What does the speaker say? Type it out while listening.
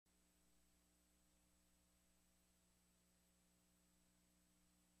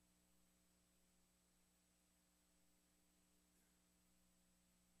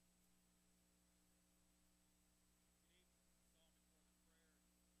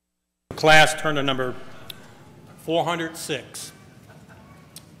class turn to number 406.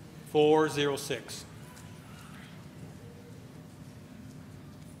 406.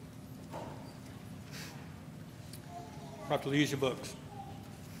 Have to use your books.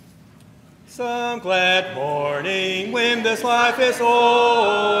 Some glad morning when this life is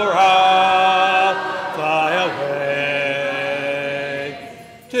o'er, I'll fly away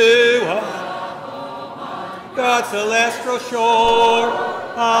to God's celestial shore.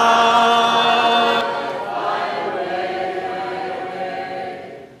 I'll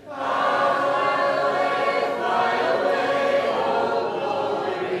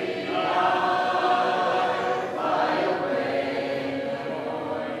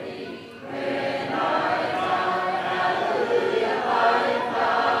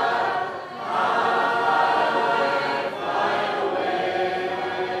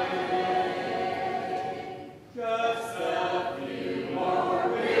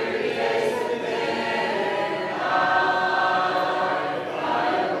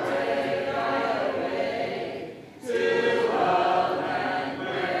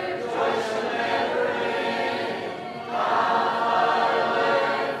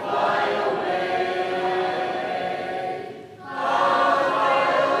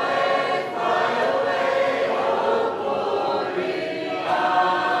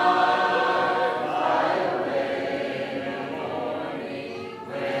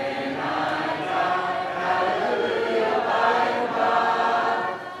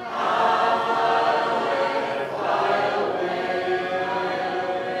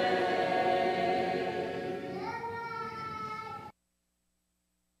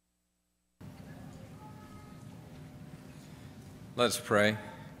Let's pray.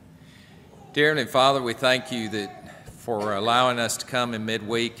 Dear Heavenly Father, we thank you for allowing us to come in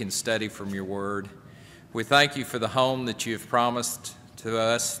midweek and study from your word. We thank you for the home that you have promised to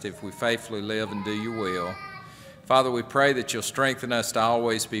us if we faithfully live and do your will. Father, we pray that you'll strengthen us to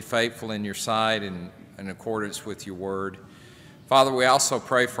always be faithful in your sight and in accordance with your word. Father, we also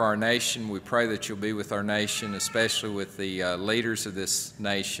pray for our nation. We pray that you'll be with our nation, especially with the leaders of this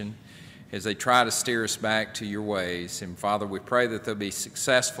nation, as they try to steer us back to your ways. And Father, we pray that they'll be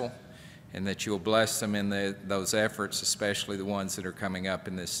successful and that you'll bless them in those efforts, especially the ones that are coming up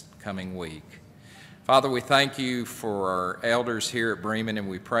in this coming week. Father, we thank you for our elders here at Bremen, and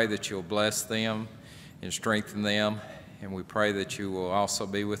we pray that you'll bless them and strengthen them, and we pray that you will also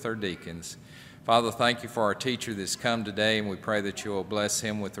be with our deacons. Father, thank you for our teacher that's come today, and we pray that you will bless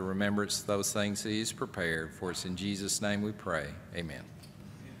him with the remembrance of those things that he's prepared. For us in Jesus' name we pray. Amen.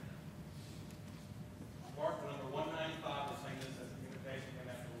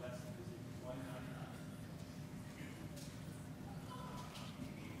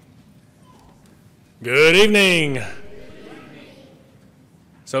 Good evening.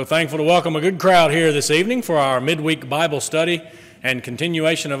 So thankful to welcome a good crowd here this evening for our midweek Bible study and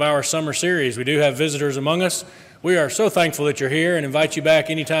continuation of our summer series. We do have visitors among us. We are so thankful that you're here and invite you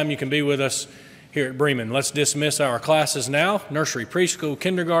back anytime you can be with us here at Bremen. Let's dismiss our classes now: nursery, preschool,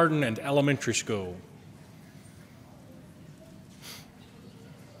 kindergarten, and elementary school.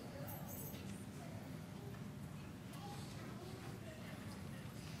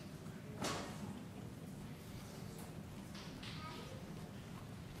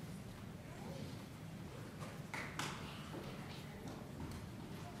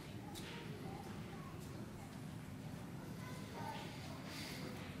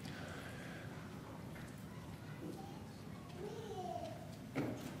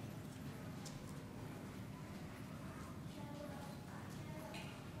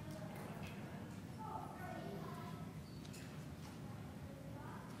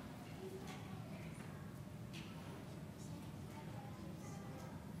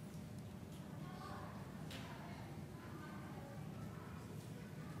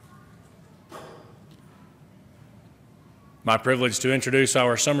 My privilege to introduce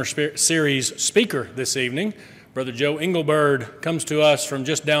our summer series speaker this evening. Brother Joe Engelbird comes to us from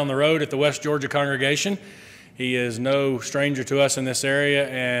just down the road at the West Georgia congregation. He is no stranger to us in this area,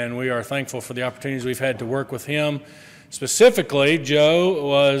 and we are thankful for the opportunities we've had to work with him. Specifically, Joe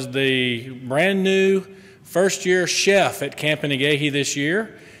was the brand new first-year chef at Camp Inagahee this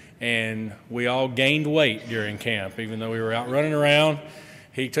year, and we all gained weight during camp, even though we were out running around.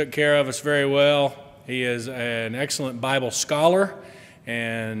 He took care of us very well. He is an excellent Bible scholar,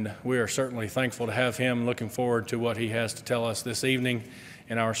 and we are certainly thankful to have him. Looking forward to what he has to tell us this evening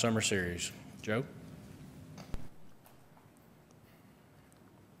in our summer series. Joe?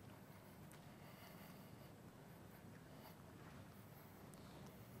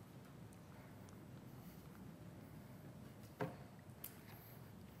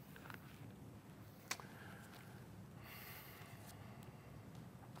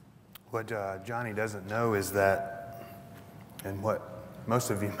 What Johnny doesn't know is that, and what most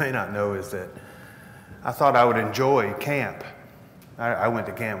of you may not know, is that I thought I would enjoy camp. I went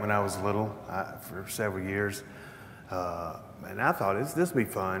to camp when I was little for several years, and I thought this would be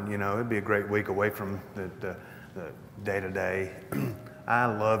fun. You know, it'd be a great week away from the day-to-day. I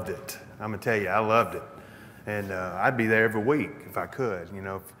loved it. I'm gonna tell you, I loved it, and I'd be there every week if I could. You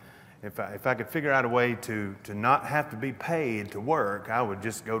know, if I could figure out a way to not have to be paid to work, I would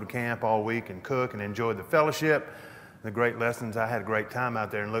just go to camp all week and cook and enjoy the fellowship, the great lessons. I had a great time out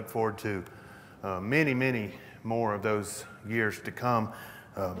there and look forward to many, many more of those years to come.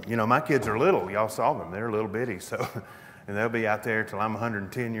 You know, my kids are little. Y'all saw them. They're little bitty. So, and they'll be out there till I'm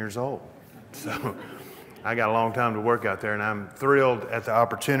 110 years old. So I got a long time to work out there, and I'm thrilled at the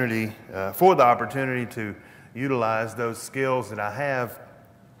opportunity, for the opportunity to utilize those skills that I have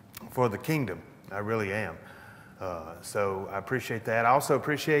for the kingdom. I really am. So I appreciate that. I also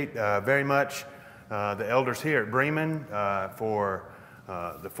appreciate very much the elders here at Bremen for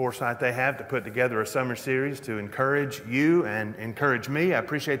the foresight they have to put together a summer series to encourage you and encourage me. I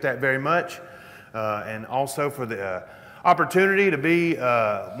appreciate that very much. And also for the opportunity to be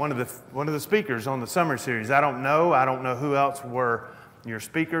one of the speakers on the summer series. I don't know who else were your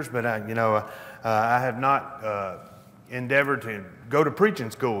speakers, but I have not endeavored to go to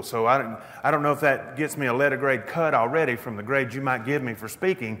preaching school, so I don't know if that gets me a letter grade cut already from the grades you might give me for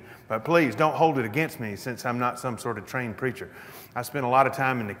speaking, but please don't hold it against me since I'm not some sort of trained preacher. I spend a lot of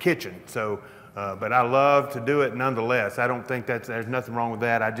time in the kitchen, so but I love to do it nonetheless. I don't think there's nothing wrong with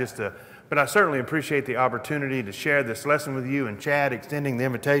that. But I certainly appreciate the opportunity to share this lesson with you, and Chad extending the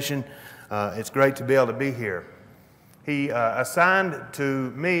invitation. It's great to be able to be here. He assigned to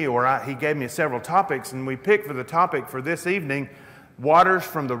me, he gave me several topics, and we picked for the topic for this evening, Waters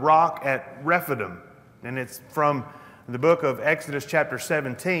from the Rock at Rephidim. And it's from the book of Exodus chapter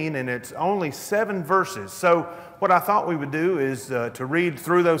 17, and it's only 7 verses. So what I thought we would do is to read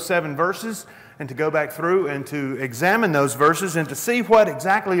through those 7 verses and to go back through and to examine those verses and to see what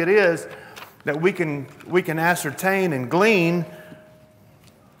exactly it is that we can ascertain and glean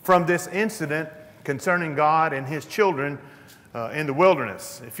from this incident concerning God and His children in the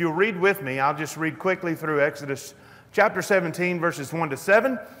wilderness. If you'll read with me, I'll just read quickly through Exodus chapter 17, verses 1 to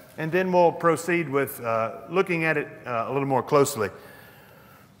 7, and then we'll proceed with looking at it a little more closely.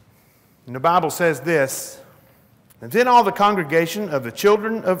 And the Bible says this: "And then all the congregation of the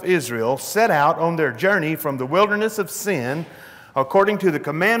children of Israel set out on their journey from the wilderness of Sin, according to the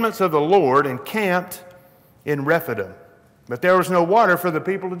commandments of the Lord, and camped in Rephidim. But there was no water for the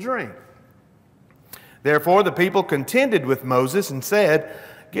people to drink. Therefore the people contended with Moses and said,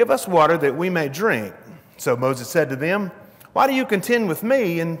 'Give us water that we may drink.' So Moses said to them, 'Why do you contend with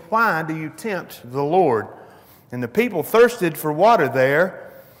me, and why do you tempt the Lord?' And the people thirsted for water there,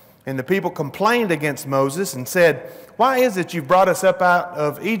 and the people complained against Moses and said, 'Why is it you've brought us up out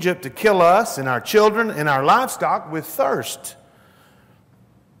of Egypt to kill us and our children and our livestock with thirst?'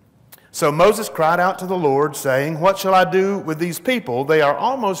 So Moses cried out to the Lord, saying, 'What shall I do with these people? They are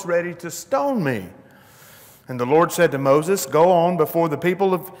almost ready to stone me.' And the Lord said to Moses, 'Go on before the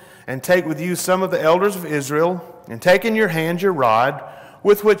people and take with you some of the elders of Israel, and take in your hand your rod,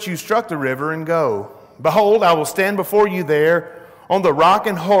 with which you struck the river, and go. Behold, I will stand before you there on the rock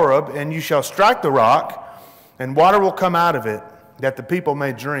in Horeb, and you shall strike the rock, and water will come out of it, that the people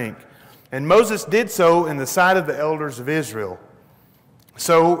may drink.' And Moses did so in the sight of the elders of Israel.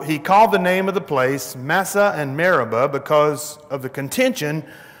 So he called the name of the place Massah and Meribah, because of the contention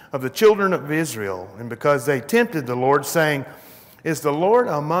of the children of Israel, and because they tempted the Lord, saying, 'Is the Lord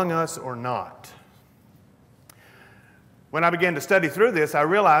among us or not?'" When I began to study through this, I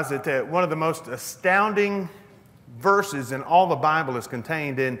realized that one of the most astounding verses in all the Bible is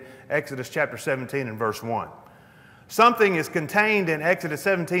contained in Exodus chapter 17 and verse 1. Something is contained in Exodus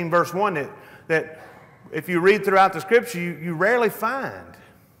 17 verse 1 that if you read throughout the scripture, you rarely find.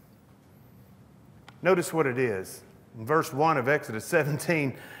 Notice what it is. In verse 1 of Exodus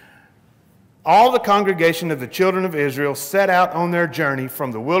 17, "All the congregation of the children of Israel set out on their journey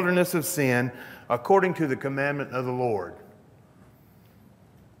from the wilderness of Sin, according to the commandment of the Lord."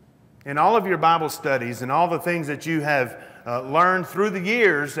 In all of your Bible studies and all the things that you have learned through the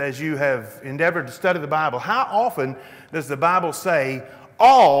years as you have endeavored to study the Bible, how often does the Bible say,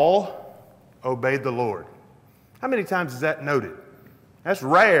 "All obeyed the Lord"? How many times is that noted? That's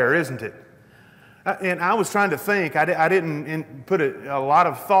rare, isn't it? And I was trying to think. I didn't put a lot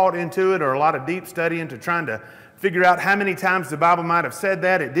of thought into it or a lot of deep study into trying to figure out how many times the Bible might have said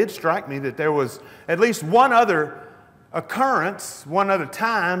that. It did strike me that there was at least one other occurrence, one other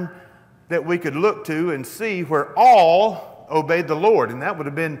time that we could look to and see where all obeyed the Lord. And that would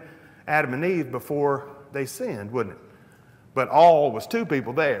have been Adam and Eve before they sinned, wouldn't it? But all was 2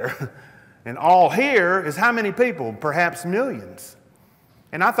 people there. And all here is how many people? Perhaps millions.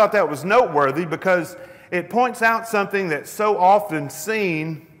 And I thought that was noteworthy because it points out something that's so often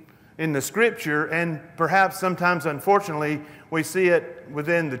seen in the Scripture, and perhaps sometimes, unfortunately, we see it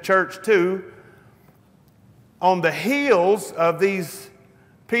within the church too. On the heels of these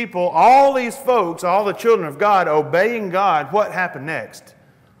people, all these folks, all the children of God obeying God, what happened next?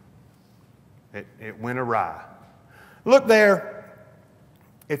 It went awry. Look there,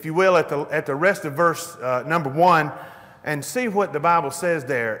 if you will, at the rest of verse number 1 and see what the Bible says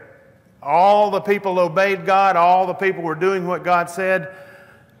there. All the people obeyed God. All the people were doing what God said.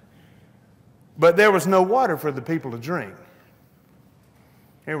 But there was no water for the people to drink.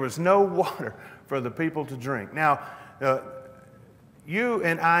 There was no water for the people to drink. Now, you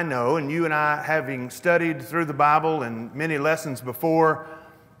and I know, and you and I, having studied through the Bible and many lessons before,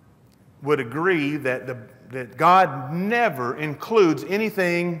 would agree that God never includes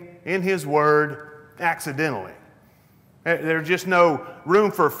anything in His Word accidentally. There's just no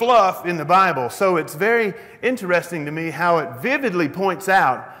room for fluff in the Bible. So it's very interesting to me how it vividly points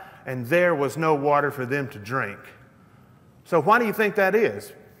out, and there was no water for them to drink. So why do you think that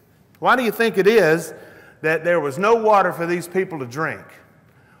is? Why do you think it is that there was no water for these people to drink?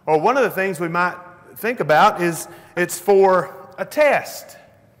 Or one of the things we might think about is it's for a test.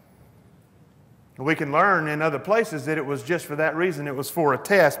 We can learn in other places that it was just for that reason. It was for a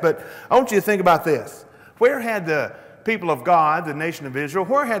test. But I want you to think about this. Where had the people of God, the nation of Israel,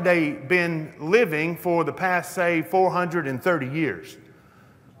 where had they been living for the past, say, 430 years?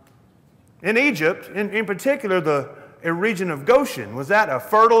 In Egypt, in particular, the region of Goshen. Was that a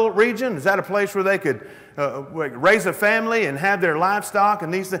fertile region? Is that a place where they could raise a family and have their livestock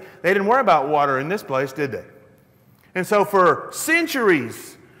and these things? They didn't worry about water in this place, did they? And so for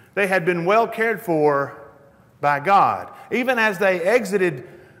centuries, they had been well cared for by God. Even as they exited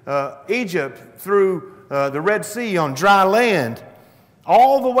Egypt through the Red Sea on dry land,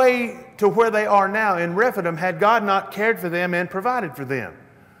 all the way to where they are now in Rephidim, had God not cared for them and provided for them.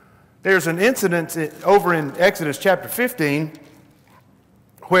 There's an incident over in Exodus chapter 15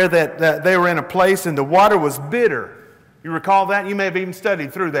 where that they were in a place and the water was bitter. You recall that? You may have even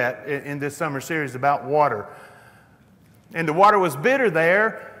studied through that in this summer series about water. And the water was bitter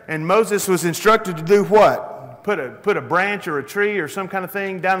there, and Moses was instructed to do what? Put a branch or a tree or some kind of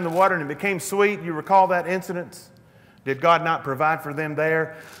thing down in the water and it became sweet. You recall that incident? Did God not provide for them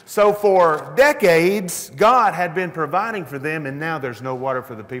there? So for decades, God had been providing for them, and now there's no water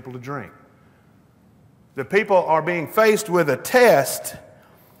for the people to drink. The people are being faced with a test,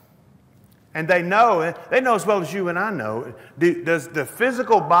 and they know as well as you and I know, does the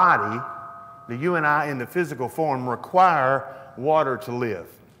physical body, you and I in the physical form, require water to live?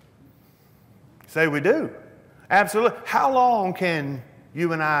 Say we do. Absolutely. How long can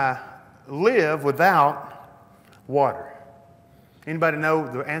you and I live without water? Anybody know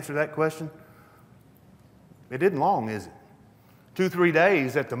the answer to that question? It isn't long, is it? 2-3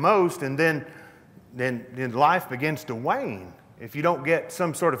 days at the most, and then life begins to wane if you don't get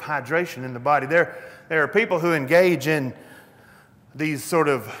some sort of hydration in the body. There are people who engage in these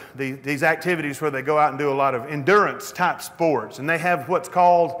activities where they go out and do a lot of endurance type sports, and they have what's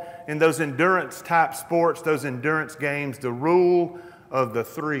called in those endurance type sports, those endurance games, the rule of the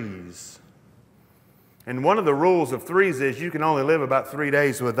threes. And one of the rules of threes is you can only live about 3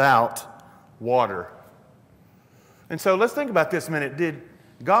 days without water. And so let's think about this a minute.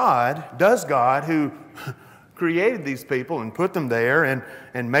 Does God, who created these people and put them there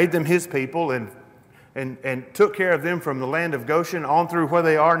and made them His people and took care of them from the land of Goshen on through where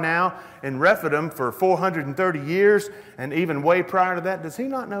they are now in Rephidim for 430 years and even way prior to that, does He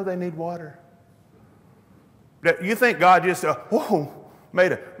not know they need water? You think God just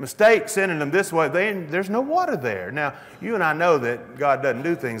made a mistake sending them this way? There's no water there. Now, you and I know that God doesn't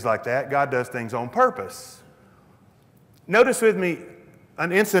do things like that. God does things on purpose. Notice with me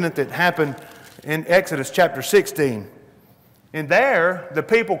an incident that happened in Exodus chapter 16. And there, the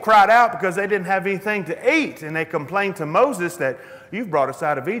people cried out because they didn't have anything to eat. And they complained to Moses that, "You've brought us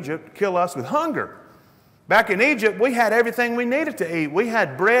out of Egypt, kill us with hunger." Back in Egypt, we had everything we needed to eat. We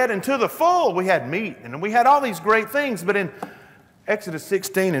had bread, and to the full, we had meat. And we had all these great things. But in Exodus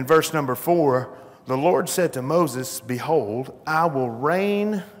 16 and verse number 4, the Lord said to Moses, "Behold, I will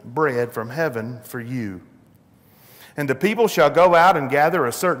rain bread from heaven for you. And the people shall go out and gather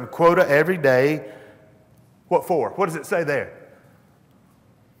a certain quota every day." What for? What does it say there?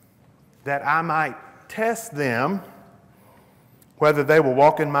 That I might test them whether they will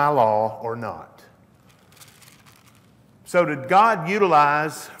walk in my law or not. So did God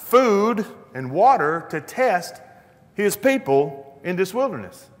utilize food and water to test his people in this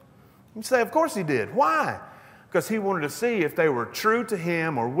wilderness? You say, of course he did. Why? Because he wanted to see if they were true to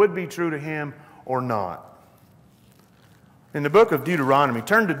him or would be true to him or not. In the book of Deuteronomy,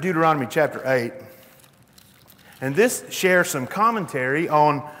 turn to Deuteronomy chapter 8. And this shares some commentary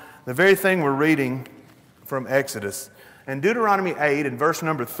on the very thing we're reading from Exodus. In Deuteronomy 8, in verse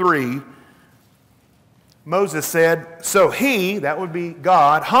number 3, Moses said, so he, that would be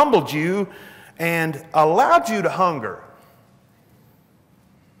God, humbled you and allowed you to hunger.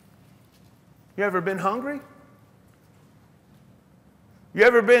 You ever been hungry? You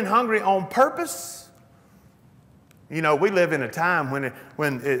ever been hungry on purpose? You know, we live in a time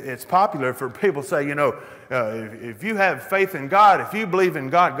when it's popular for people to say, you know, if you have faith in God, if you believe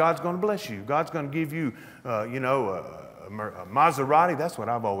in God, God's going to bless you. God's going to give you, a Maserati. That's what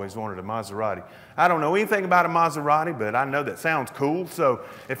I've always wanted, a Maserati. I don't know anything about a Maserati, but I know that sounds cool. So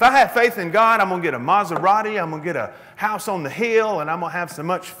if I have faith in God, I'm going to get a Maserati. I'm going to get a house on the hill, and I'm going to have so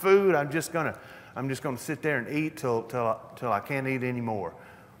much food. I'm just going to sit there and eat till I can't eat anymore.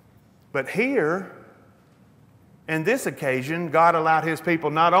 But here, in this occasion, God allowed his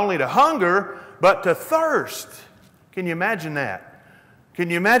people not only to hunger, but to thirst. Can you imagine that? Can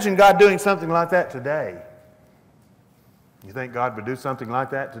you imagine God doing something like that today? You think God would do something like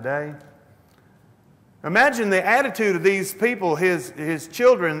that today? Imagine the attitude of these people, his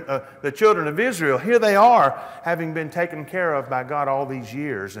children, the children of Israel. Here they are, having been taken care of by God all these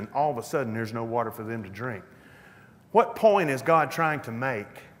years, and all of a sudden there's no water for them to drink. What point is God trying to make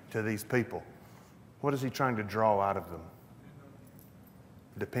to these people? What is he trying to draw out of them?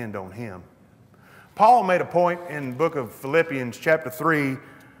 Depend on him. Paul made a point in the book of Philippians chapter 3,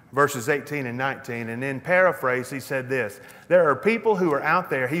 verses 18 and 19, and in paraphrase he said this: there are people who are out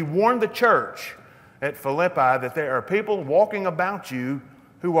there. He warned the church at Philippi that there are people walking about you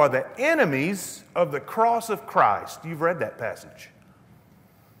who are the enemies of the cross of Christ. You've read that passage.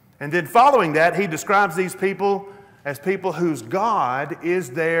 And then following that, he describes these people as people whose God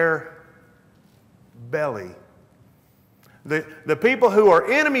is their belly. The people who are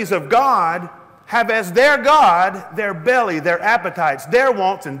enemies of God have as their God their belly, their appetites, their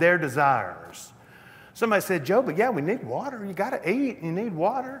wants, and their desires. Somebody said, Joe, but yeah, we need water. You got to eat. You need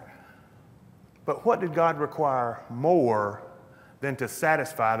water. But what did God require more than to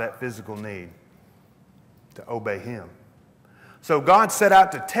satisfy that physical need? To obey him. So God set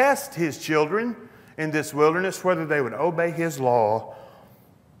out to test his children in this wilderness, whether they would obey his law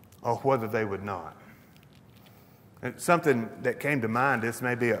or whether they would not. It's something that came to mind. This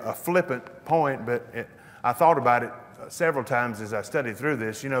may be a flippant point, but I thought about it several times as I studied through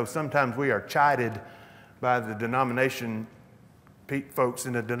this. You know, sometimes we are chided by the denomination folks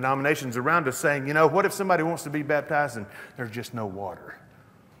in the denominations around us saying, you know, what if somebody wants to be baptized and there's just no water?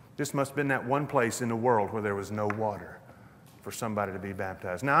 This must have been that one place in the world where there was no water for somebody to be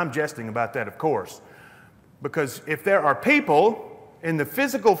baptized. Now, I'm jesting about that, of course, because if there are people in the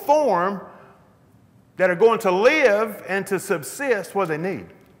physical form that are going to live and to subsist, what do they need?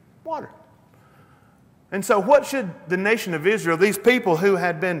 Water. And so what should the nation of Israel, these people who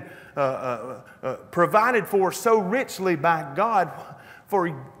had been provided for so richly by God for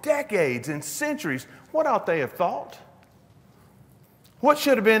decades and centuries, what ought they have thought? What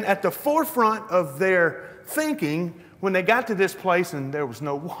should have been at the forefront of their thinking when they got to this place and there was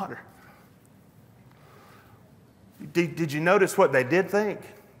no water? Did you notice what they did think?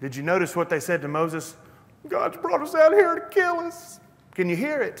 Did you notice what they said to Moses? God's brought us out here to kill us. Can you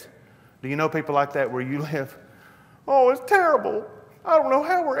hear it? Do you know people like that where you live? Oh, it's terrible. I don't know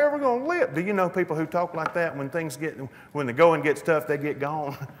how we're ever going to live. Do you know people who talk like that when the going gets tough, they get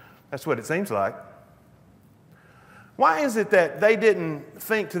gone? That's what it seems like. Why is it that they didn't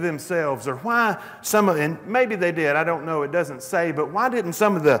think to themselves, or why and maybe they did, I don't know, it doesn't say, but why didn't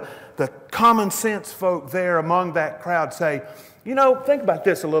some of the common sense folk there among that crowd say, you know, think about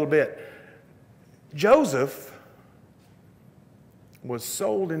this a little bit. Joseph was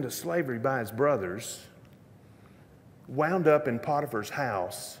sold into slavery by his brothers, wound up in Potiphar's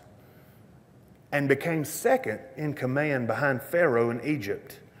house, and became second in command behind Pharaoh in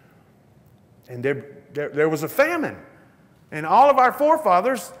Egypt. And there was a famine. And all of our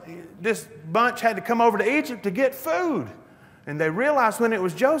forefathers, this bunch had to come over to Egypt to get food. And they realized when it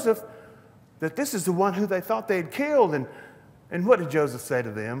was Joseph that this is the one who they thought they had killed. And what did Joseph say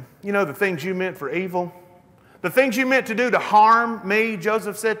to them? You know, the things you meant for evil, the things you meant to do to harm me,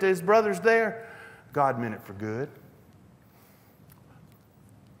 Joseph said to his brothers there, God meant it for good.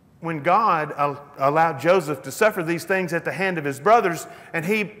 When God allowed Joseph to suffer these things at the hand of his brothers, and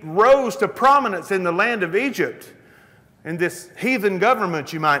he rose to prominence in the land of Egypt, in this heathen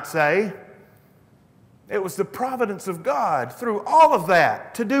government, you might say. It was the providence of God through all of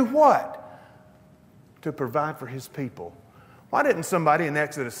that to do what? To provide for His people. Why didn't somebody in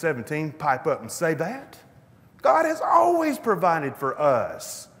Exodus 17 pipe up and say that? God has always provided for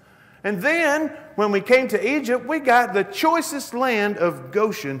us. And then, when we came to Egypt, we got the choicest land of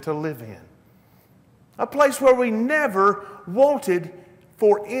Goshen to live in. A place where we never wanted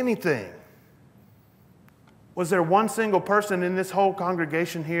for anything. Was there one single person in this whole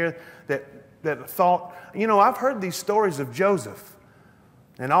congregation here that thought, you know, I've heard these stories of Joseph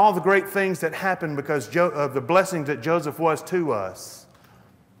and all the great things that happened because of the blessings that Joseph was to us.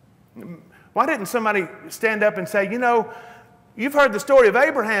 Why didn't somebody stand up and say, you know, you've heard the story of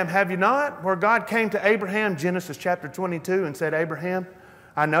Abraham, have you not? Where God came to Abraham, Genesis chapter 22, and said, Abraham,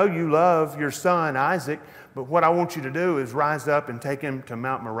 I know you love your son Isaac, but what I want you to do is rise up and take him to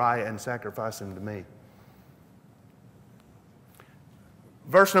Mount Moriah and sacrifice him to me.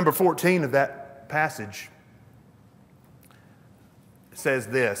 Verse number 14 of that passage says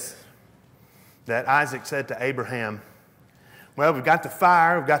this, that Isaac said to Abraham, well, we've got the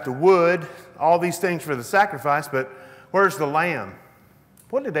fire, we've got the wood, all these things for the sacrifice, but where's the lamb?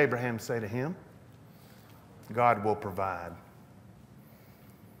 What did Abraham say to him? God will provide.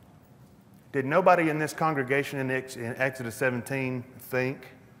 Did nobody in this congregation in Exodus 17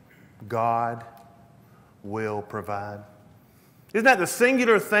 think God will provide? Isn't that the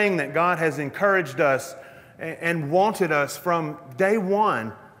singular thing that God has encouraged us and wanted us from day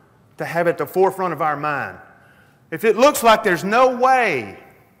one to have at the forefront of our mind? If it looks like there's no way,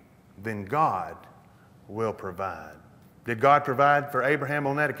 then God will provide. Did God provide for Abraham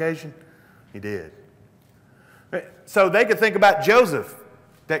on that occasion? He did. So they could think about Joseph,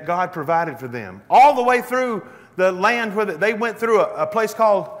 that God provided for them. All the way through the land where they went through a place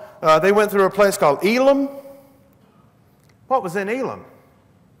called Elam. What was in Elam?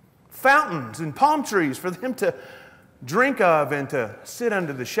 Fountains and palm trees for them to drink of and to sit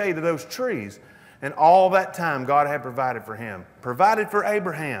under the shade of those trees. And all that time God had provided for him. Provided for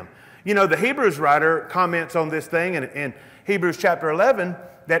Abraham. You know, the Hebrews writer comments on this thing in Hebrews chapter 11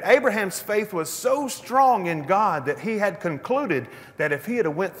 that Abraham's faith was so strong in God that he had concluded that if he had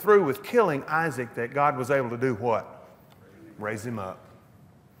went through with killing Isaac, that God was able to do what? Raise him up.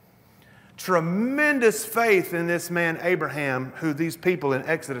 Tremendous faith in this man Abraham, who these people in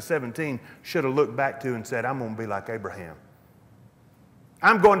Exodus 17 should have looked back to and said, I'm going to be like Abraham.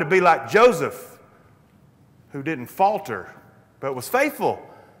 I'm going to be like Joseph, who didn't falter, but was faithful.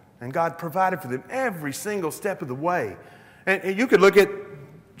 And God provided for them every single step of the way. And you could look at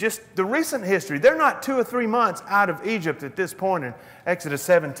just the recent history. They're not 2 or 3 months out of Egypt at this point in Exodus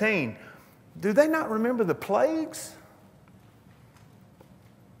 17. Do they not remember the plagues?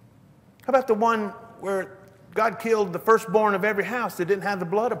 How about the one where God killed the firstborn of every house that didn't have the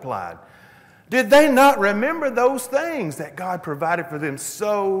blood applied? Did they not remember those things that God provided for them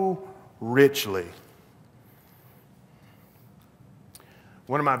so richly?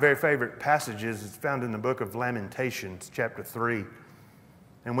 One of my very favorite passages is found in the book of Lamentations, chapter 3.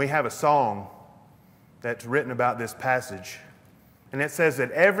 And we have a song that's written about this passage. And it says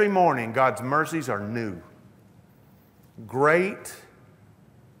that every morning God's mercies are new. Great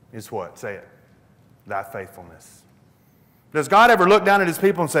is what? Say it. Thy faithfulness. Does God ever look down at His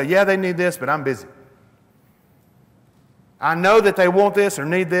people and say, yeah, they need this, but I'm busy. I know that they want this or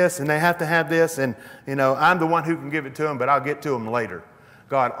need this and they have to have this, and I'm the one who can give it to them, but I'll get to them later.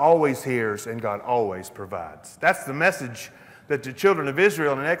 God always hears and God always provides. That's the message that the children of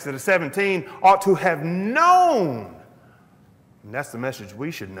Israel in Exodus 17 ought to have known. And that's the message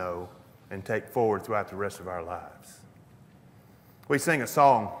we should know and take forward throughout the rest of our lives. We sing a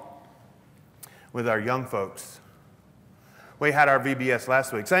song with our young folks. We had our VBS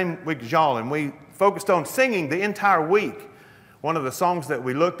last week, same week as y'all, and we focused on singing the entire week. One of the songs that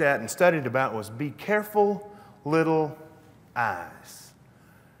we looked at and studied about was Be Careful Little Eyes.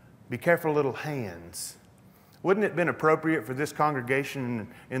 Be careful little hands. Wouldn't it have been appropriate for this congregation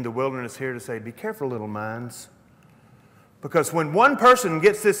in the wilderness here to say, be careful little minds? Because when one person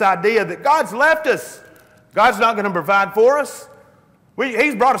gets this idea that God's left us, God's not going to provide for us,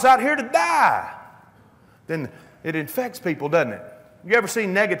 He's brought us out here to die, then it infects people, doesn't it? You ever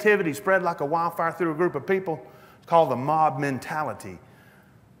seen negativity spread like a wildfire through a group of people? It's called the mob mentality.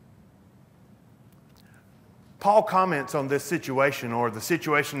 Paul comments on this situation, or the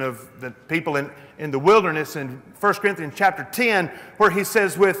situation of the people in the wilderness in 1 Corinthians chapter 10, where he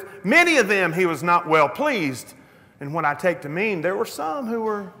says, with many of them he was not well pleased. And what I take to mean, there were some who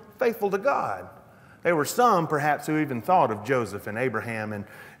were faithful to God. There were some, perhaps, who even thought of Joseph and Abraham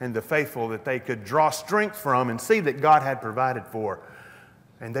and the faithful that they could draw strength from and see that God had provided for.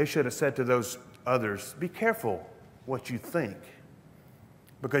 And they should have said to those others, be careful what you think,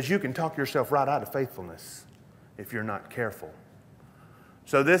 because you can talk yourself right out of faithfulness if you're not careful.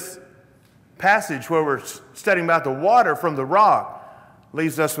 So this passage where we're studying about the water from the rock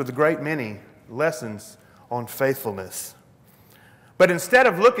leaves us with a great many lessons on faithfulness. But instead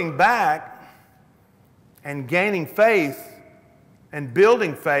of looking back and gaining faith and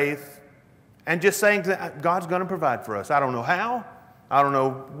building faith and just saying that God's going to provide for us. I don't know how. I don't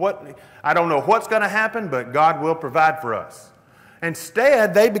know what's going to happen, but God will provide for us.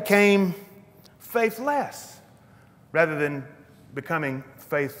 Instead, they became faithless rather than becoming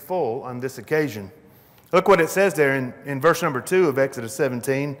faithful on this occasion. Look what it says there in verse number 2 of Exodus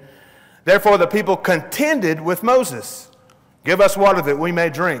 17. Therefore the people contended with Moses. Give us water that we may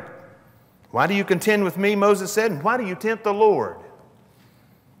drink. Why do you contend with me, Moses said, and why do you tempt the Lord?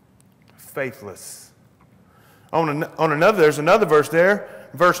 Faithless. There's another verse there,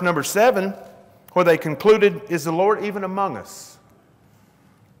 verse number 7, where they concluded, is the Lord even among us?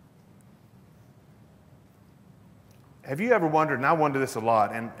 Have you ever wondered, and I wonder this a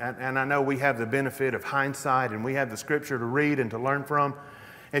lot, and I know we have the benefit of hindsight and we have the scripture to read and to learn from.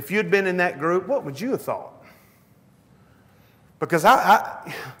 If you'd been in that group, what would you have thought? Because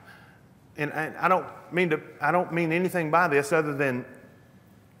I don't mean anything by this other than,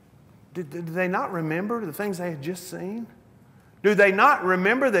 did they not remember the things they had just seen? Do they not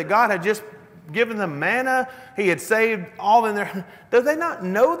remember that God had just given them manna? He had saved all in their... Do they not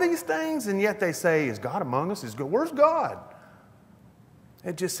know these things? And yet they say, is God among us? Where's God?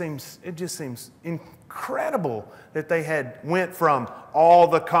 It just seems incredible that they had went from all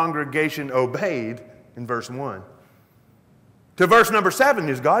the congregation obeyed in verse 1 to verse number 7.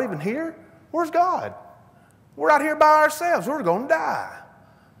 Is God even here? Where's God? We're out here by ourselves. We're going to die.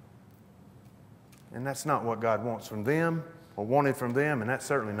 And that's not what God wants from them or wanted from them, and that's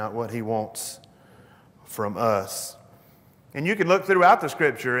certainly not what He wants from us. And you can look throughout the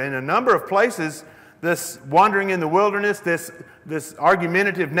Scripture in a number of places. This wandering in the wilderness, this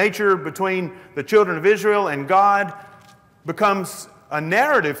argumentative nature between the children of Israel and God becomes a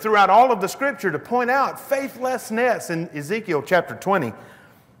narrative throughout all of the Scripture to point out faithlessness. In Ezekiel chapter 20,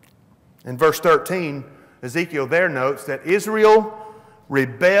 in verse 13, Ezekiel there notes that Israel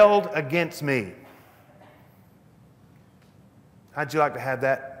rebelled against me. How'd you like to have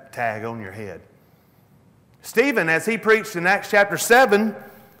that tag on your head? Stephen, as he preached in Acts chapter 7,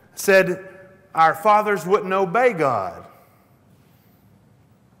 said, our fathers wouldn't obey God.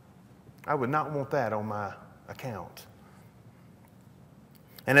 I would not want that on my account.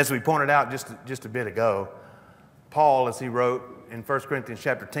 And as we pointed out just a bit ago, Paul, as he wrote in 1 Corinthians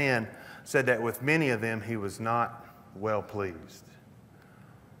chapter 10, said that with many of them he was not well pleased.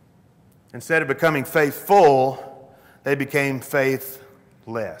 Instead of becoming faithful, they became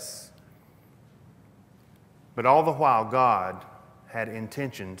faithless. But all the while, God had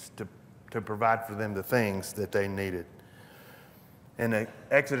intentions to provide for them the things that they needed. In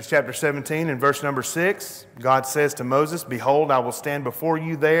Exodus chapter 17, in verse number 6, God says to Moses, behold, I will stand before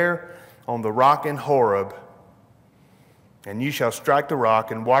you there on the rock in Horeb, and you shall strike the rock,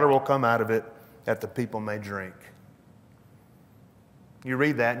 and water will come out of it, that the people may drink. You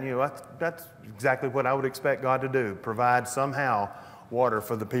read that, and that's exactly what I would expect God to do, provide somehow water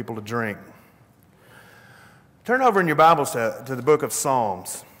for the people to drink. Turn over in your Bibles to the book of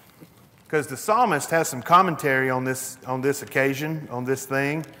Psalms, because the psalmist has some commentary on this occasion, on this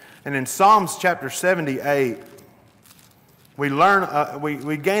thing. And in Psalms chapter 78, we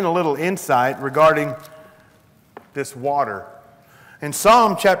gain a little insight regarding this water. In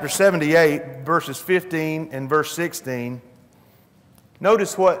Psalm chapter 78, verses 15 and verse 16,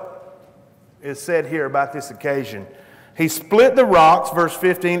 notice what is said here about this occasion. He split the rocks, verse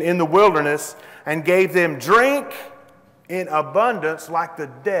 15, in the wilderness and gave them drink in abundance like the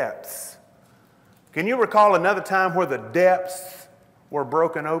depths. Can you recall another time where the depths were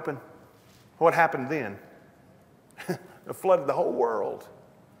broken open? What happened then? It flooded the whole world.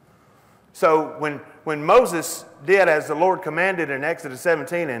 So when Moses did as the Lord commanded in Exodus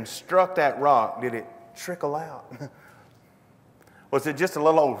 17 and struck that rock, did it trickle out? Was it just a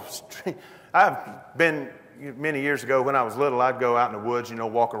little old stream? I've been, many years ago when I was little, I'd go out in the woods,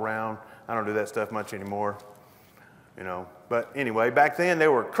 walk around. I don't do that stuff much anymore, But anyway, back then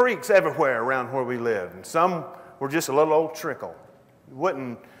there were creeks everywhere around where we lived. And some were just a little old trickle. It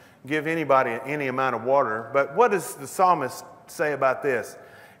wouldn't give anybody any amount of water. But what does the psalmist say about this?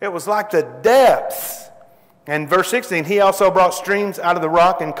 It was like the depths. And verse 16, he also brought streams out of the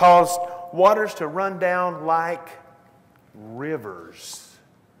rock and caused waters to run down like rivers.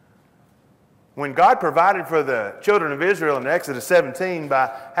 When God provided for the children of Israel in Exodus 17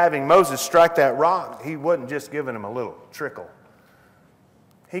 by having Moses strike that rock, he wasn't just giving them a little trickle.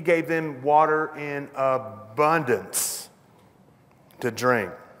 He gave them water in abundance to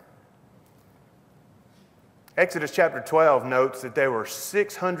drink. Exodus chapter 12 notes that there were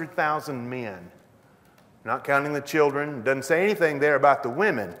 600,000 men, not counting the children. It doesn't say anything there about the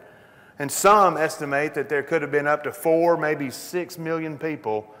women. And some estimate that there could have been up to 4, maybe 6 million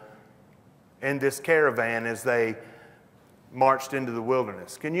people in this caravan as they marched into the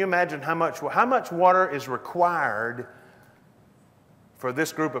wilderness. Can you imagine how much water is required for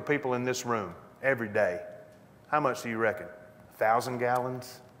this group of people in this room every day? How much do you reckon? 1,000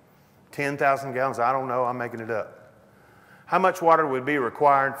 gallons? 10,000 gallons? I don't know. I'm making it up. How much water would be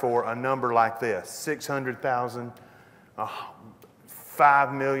required for a number like this? 600,000,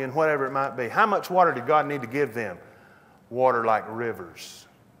 5 million, whatever it might be. How much water did God need to give them? Water like rivers.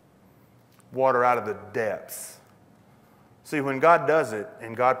 Water out of the depths. See, when God does it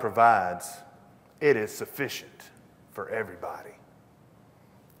and God provides, it is sufficient for everybody.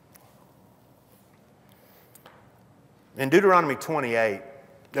 In Deuteronomy 28,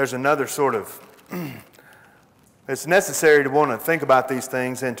 there's another sort of, it's necessary to want to think about these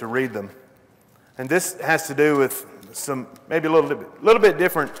things and to read them. And this has to do with some, maybe a little bit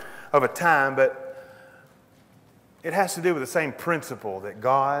different of a time, but it has to do with the same principle that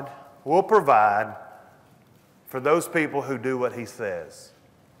God will provide for those people who do what He says.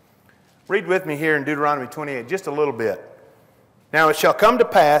 Read with me here in Deuteronomy 28 just a little bit. Now it shall come to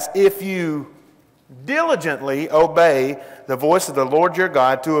pass, if you diligently obey the voice of the Lord your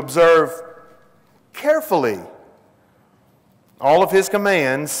God, to observe carefully all of His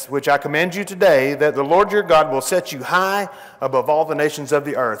commands, which I command you today, that the Lord your God will set you high above all the nations of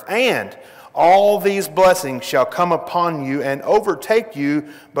the earth. And all these blessings shall come upon you and overtake you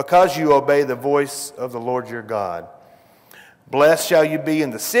because you obey the voice of the Lord your God. Blessed shall you be in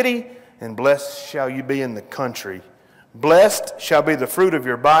the city, and blessed shall you be in the country. Blessed shall be the fruit of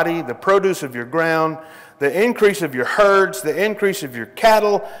your body, the produce of your ground, the increase of your herds, the increase of your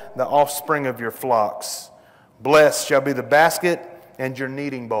cattle, the offspring of your flocks. Blessed shall be the basket and your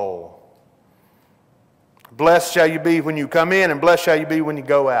kneading bowl. Blessed shall you be when you come in, and blessed shall you be when you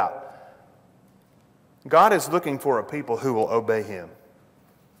go out. God is looking for a people who will obey Him.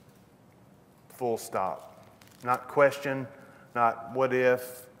 Full stop. Not question, not what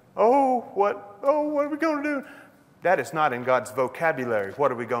if, what are we going to do? That is not in God's vocabulary.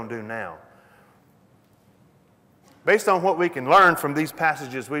 What are we going to do now? Based on what we can learn from these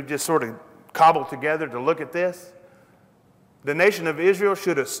passages we've just sort of cobbled together to look at this, the nation of Israel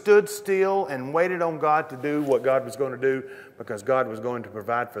should have stood still and waited on God to do what God was going to do, because God was going to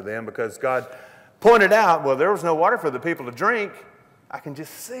provide for them, because God pointed out, well, there was no water for the people to drink. I can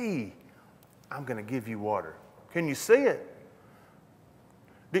just see. I'm going to give you water. Can you see it?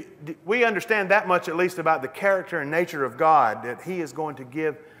 We understand that much, at least, about the character and nature of God, that He is going to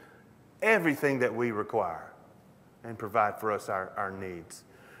give everything that we require and provide for us our needs.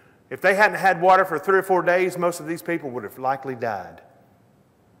 If they hadn't had water for 3 or 4 days, most of these people would have likely died.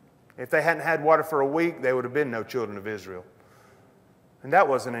 If they hadn't had water for a week, there would have been no children of Israel. And that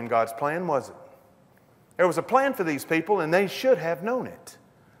wasn't in God's plan, was it? There was a plan for these people, and they should have known it.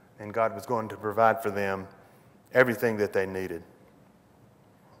 And God was going to provide for them everything that they needed.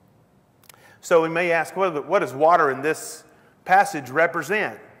 So we may ask, what does water in this passage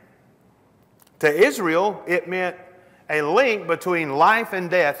represent? To Israel, it meant a link between life and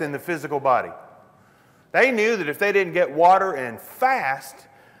death in the physical body. They knew that if they didn't get water and fast,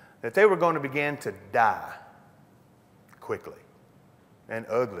 that they were going to begin to die quickly, and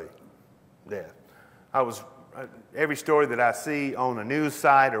ugly death. Every story that I see on a news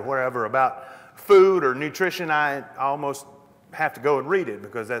site or wherever about food or nutrition, I almost have to go and read it,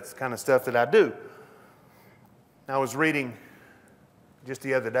 because that's the kind of stuff that I do. I was reading just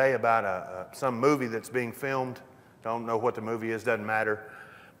the other day about some movie that's being filmed. Don't know what the movie is, doesn't matter.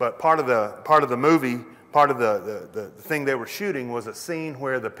 But part of the movie, part of the thing they were shooting was a scene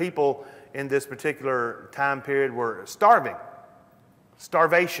where the people in this particular time period were starving.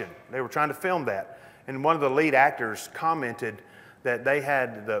 Starvation. They were trying to film that. And one of the lead actors commented that they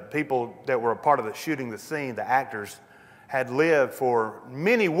had, the people that were a part of the shooting the scene, the actors, had lived for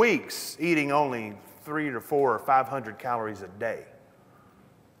many weeks eating only 300 or 400 or 500 calories a day.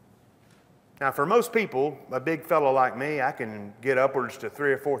 Now, for most people, a big fellow like me, I can get upwards to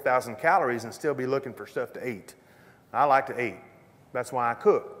 3,000 or 4,000 calories and still be looking for stuff to eat. I like to eat. That's why I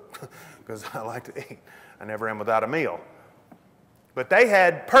cook, because I like to eat. I never am without a meal. But they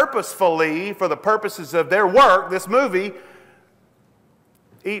had purposefully, for the purposes of their work, this movie,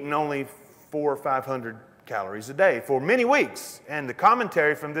 eaten only 400 or 500 calories a day for many weeks. And the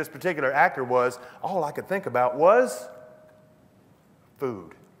commentary from this particular actor was, all I could think about was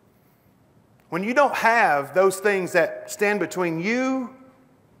food. When you don't have those things that stand between you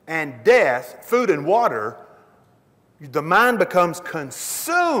and death, food and water, the mind becomes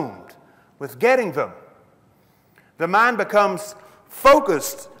consumed with getting them. The mind becomes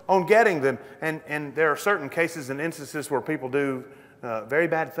focused on getting them. And there are certain cases and instances where people do very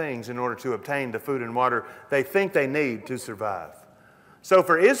bad things in order to obtain the food and water they think they need to survive. So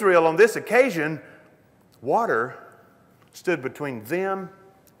for Israel on this occasion, water stood between them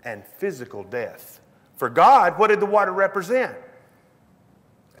and physical death. For God, what did the water represent?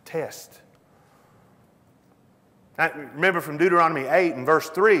 A test. Now, remember from Deuteronomy 8 and verse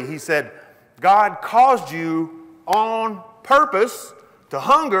 3, he said, God caused you on purpose to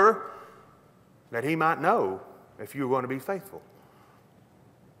hunger that he might know if you were going to be faithful.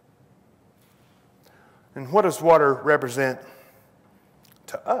 And what does water represent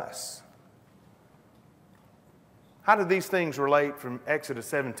to us? How do these things relate from Exodus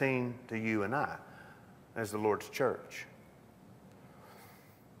 17 to you and I as the Lord's church?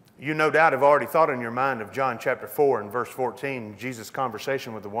 You no doubt have already thought in your mind of John chapter 4 and verse 14, Jesus'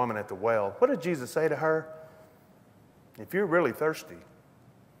 conversation with the woman at the well. What did Jesus say to her? If you're really thirsty,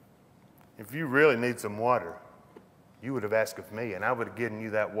 if you really need some water, you would have asked of me, and I would have given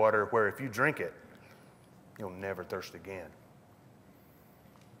you that water where if you drink it, you'll never thirst again.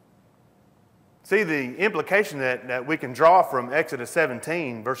 See, the implication that we can draw from Exodus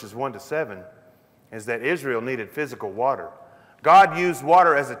 17, verses 1 to 7, is that Israel needed physical water. God used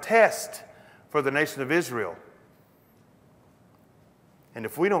water as a test for the nation of Israel. And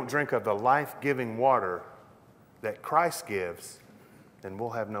if we don't drink of the life-giving water that Christ gives, then we'll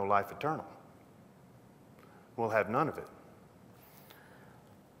have no life eternal. We'll have none of it.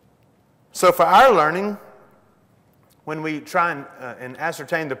 So for our learning, when we try and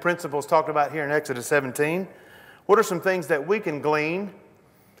ascertain the principles talked about here in Exodus 17, what are some things that we can glean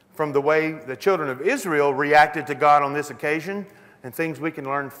from the way the children of Israel reacted to God on this occasion, and things we can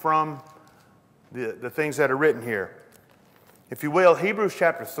learn from the things that are written here? If you will, Hebrews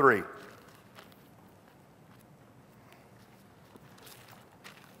chapter 3.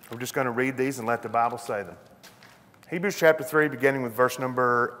 We're just going to read these and let the Bible say them. Hebrews chapter 3, beginning with verse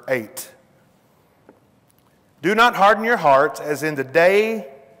number 8. Do not harden your hearts as in the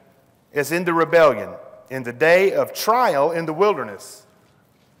rebellion, in the day of trial in the wilderness.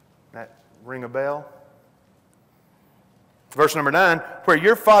 That ring a bell? Verse number 9, where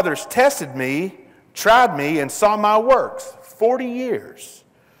your fathers tested me, tried me, and saw my works 40 years.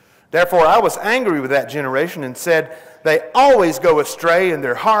 Therefore I was angry with that generation and said, they always go astray in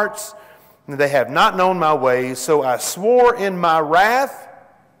their hearts, and they have not known my ways. So I swore in my wrath,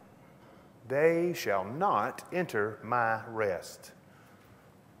 they shall not enter my rest.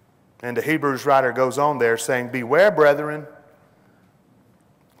 And the Hebrews writer goes on there saying, beware, brethren,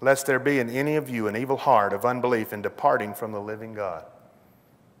 lest there be in any of you an evil heart of unbelief in departing from the living God.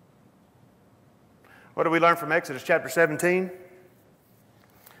 What do we learn from Exodus chapter 17?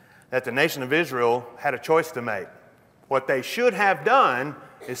 That the nation of Israel had a choice to make. What they should have done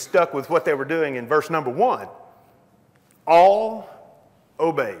is stuck with what they were doing in verse number 1. All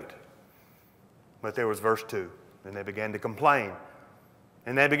obeyed. But there was verse 2. And they began to complain.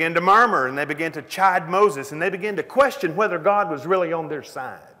 And they began to murmur. And they began to chide Moses. And they began to question whether God was really on their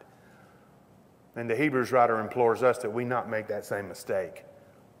side. And the Hebrews writer implores us that we not make that same mistake.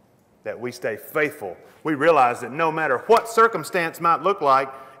 That we stay faithful. We realize that no matter what circumstance might look like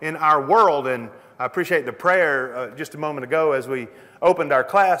in our world, and I appreciate the prayer just a moment ago as we opened our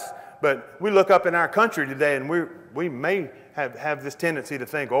class, but we look up in our country today and we may have this tendency to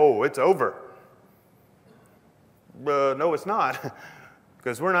think, oh, it's over. No, it's not,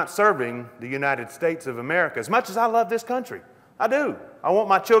 because we're not serving the United States of America. As much as I love this country, I do. I want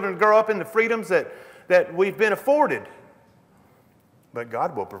my children to grow up in the freedoms that we've been afforded. But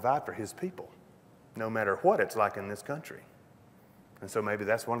God will provide for his people, no matter what it's like in this country. And so maybe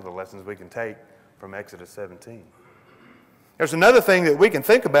that's one of the lessons we can take from Exodus 17. There's another thing that we can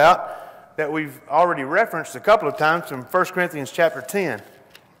think about that we've already referenced a couple of times from 1 Corinthians chapter 10.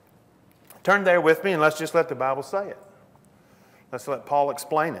 Turn there with me and let's just let the Bible say it. Let's let Paul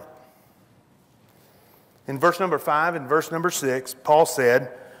explain it. In verse number 5 and verse number 6, Paul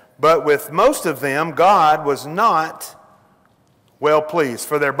said, but with most of them God was not well pleased,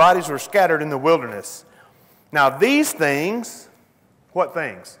 for their bodies were scattered in the wilderness. Now these things, what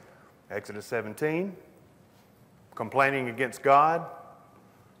things? Exodus 17, complaining against God,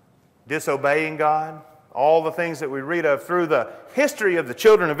 disobeying God, all the things that we read of through the history of the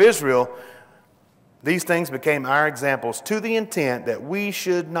children of Israel, these things became our examples to the intent that we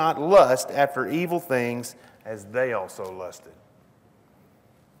should not lust after evil things as they also lusted.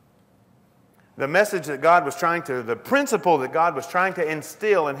 The message that God was the principle that God was trying to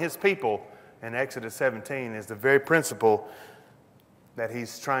instill in His people in Exodus 17 is the very principle that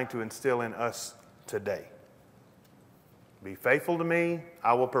He's trying to instill in us today. Be faithful to me,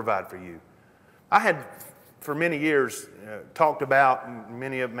 I will provide for you. I had, for many years, talked about,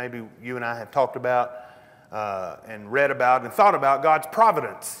 many of maybe you and I have talked about and read about and thought about God's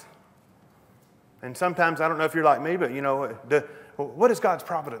providence. And sometimes, I don't know if you're like me, but what does God's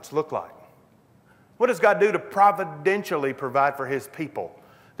providence look like? What does God do to providentially provide for His people?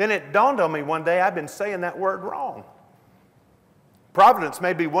 Then it dawned on me one day I've been saying that word wrong. Providence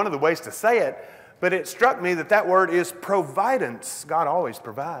may be one of the ways to say it, but it struck me that that word is providence. God always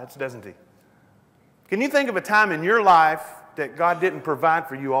provides, doesn't He? Can you think of a time in your life that God didn't provide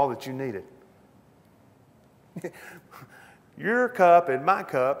for you all that you needed? Your cup and my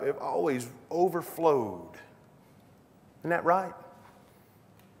cup have always overflowed. Isn't that right?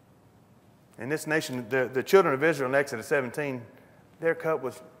 In this nation, the children of Israel in Exodus 17, their cup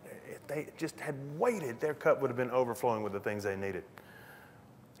was, if they just had waited, their cup would have been overflowing with the things they needed.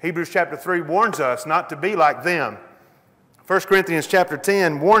 Hebrews chapter 3 warns us not to be like them. 1 Corinthians chapter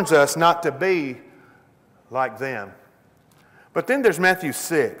 10 warns us not to be like them. But then there's Matthew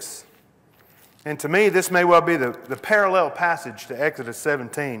 6. And to me, this may well be the parallel passage to Exodus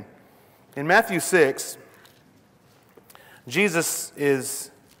 17. In Matthew 6, Jesus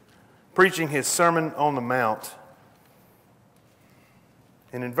is preaching His Sermon on the Mount.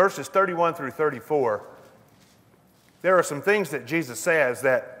 And in verses 31 through 34, there are some things that Jesus says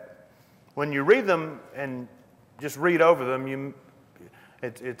that when you read them and just read over them,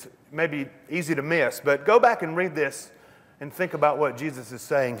 it's maybe easy to miss. But go back and read this and think about what Jesus is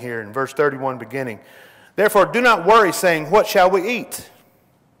saying here in verse 31 beginning. Therefore, do not worry, saying, what shall we eat?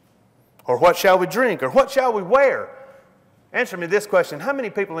 Or what shall we drink? Or what shall we wear? Answer me this question. How many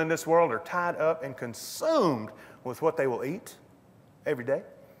people in this world are tied up and consumed with what they will eat every day?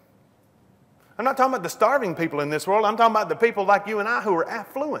 I'm not talking about the starving people in this world. I'm talking about the people like you and I who are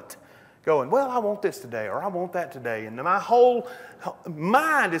affluent, going, well, I want this today, or I want that today. And my whole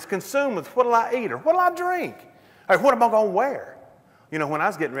mind is consumed with what will I eat, or what will I drink, or what am I going to wear? You know, when I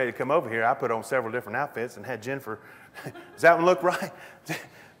was getting ready to come over here, I put on several different outfits and had Jennifer, does that one look right?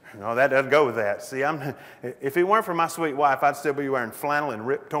 No, that doesn't go with that. See, if it weren't for my sweet wife, I'd still be wearing flannel and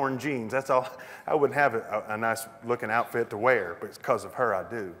ripped, torn jeans. That's all. I wouldn't have a nice-looking outfit to wear, but it's because of her I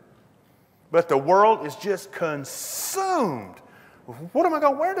do. But the world is just consumed. What am I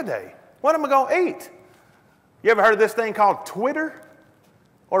going to wear today? What am I going to eat? You ever heard of this thing called Twitter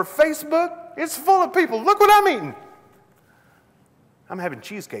or Facebook? It's full of people. Look what I'm eating. I'm having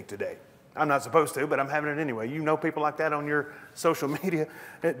cheesecake today. I'm not supposed to, but I'm having it anyway. You know people like that on your social media.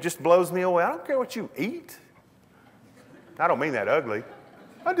 It just blows me away. I don't care what you eat. I don't mean that ugly.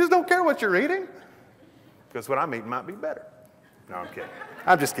 I just don't care what you're eating because what I'm eating might be better. No, I'm kidding.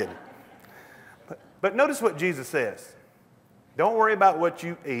 I'm just kidding. But notice what Jesus says. Don't worry about what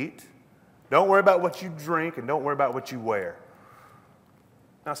you eat. Don't worry about what you drink, and don't worry about what you wear.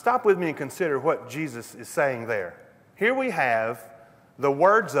 Now stop with me and consider what Jesus is saying there. Here we have the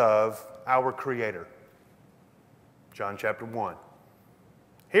words of our Creator. John chapter 1.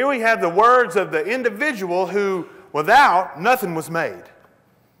 Here we have the words of the individual who, without, nothing was made.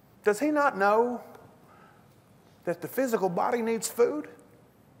 Does he not know that the physical body needs food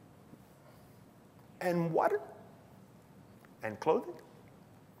and water and clothing?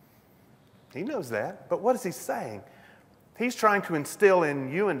 He knows that, but what is he saying? He's trying to instill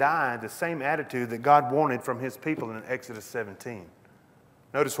in you and I the same attitude that God wanted from His people in Exodus 17.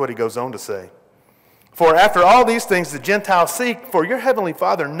 Notice what he goes on to say. For after all these things the Gentiles seek, for your heavenly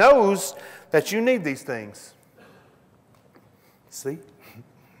Father knows that you need these things. See?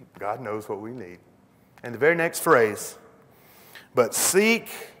 God knows what we need. And the very next phrase, but seek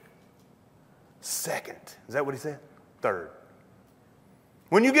second. Is that what he said? Third.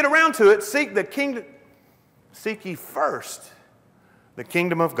 When you get around to it, seek the kingdom. Seek ye first the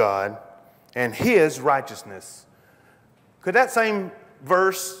kingdom of God and His righteousness. Could that same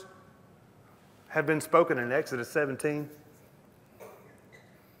verse have been spoken in Exodus 17?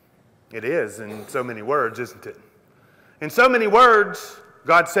 It is in so many words, isn't it? In so many words,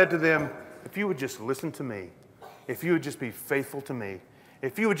 God said to them, if you would just listen to me, if you would just be faithful to me,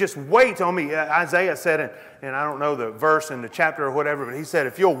 If you would just wait on me, Isaiah said, and I don't know the verse and the chapter or whatever, but he said,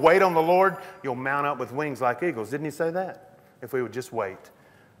 if you'll wait on the Lord, you'll mount up with wings like eagles. Didn't he say that? If we would just wait.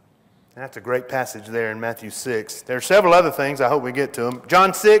 And that's a great passage there in Matthew 6. There are several other things. I hope we get to them.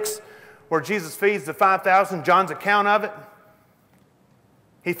 John 6, where Jesus feeds the 5,000, John's account of it.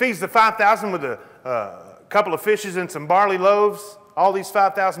 He feeds the 5,000 with a couple of fishes and some barley loaves, all these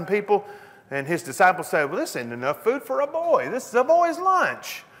 5,000 people. And his disciples say, well, this isn't enough food for a boy. This is a boy's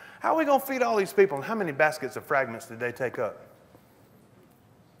lunch. How are we going to feed all these people? And how many baskets of fragments did they take up?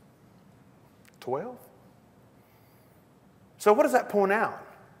 12? So what does that point out?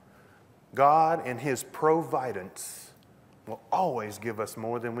 God in his providence will always give us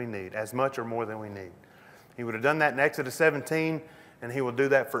more than we need, as much or more than we need. He would have done that in Exodus 17, and he will do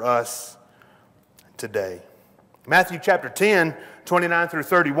that for us today. Matthew chapter 10, 29 through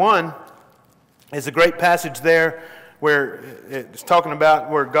 31 is a great passage there where it's talking about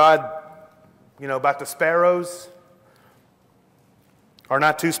where God, about the sparrows. Are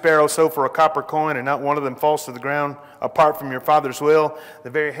not two sparrows sold for a copper coin, and not one of them falls to the ground apart from your Father's will? The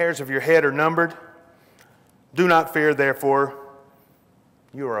very hairs of your head are numbered. Do not fear, therefore.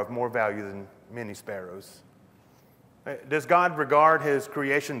 You are of more value than many sparrows. Does God regard his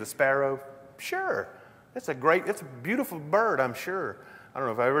creation, the sparrow? Sure. It's a beautiful bird, I'm sure. I don't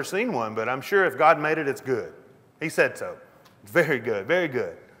know if I've ever seen one, but I'm sure if God made it, it's good. He said so. It's very good, very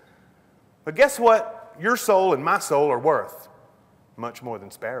good. But guess what your soul and my soul are worth? Much more than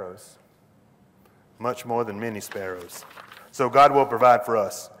sparrows. Much more than many sparrows. So God will provide for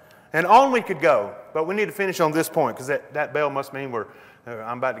us. And on we could go, but we need to finish on this point, because that bell must mean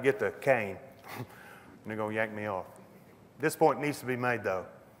I'm about to get the cane. And they're going to yank me off. This point needs to be made, though.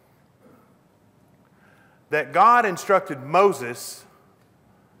 That God instructed Moses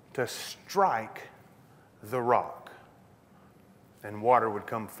to strike the rock, and water would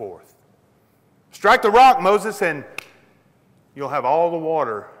come forth. Strike the rock, Moses, and you'll have all the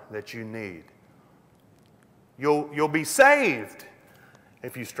water that you need. You'll be saved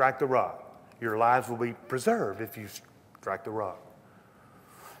if you strike the rock. Your lives will be preserved if you strike the rock.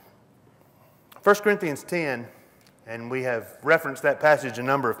 1 Corinthians 10, and we have referenced that passage a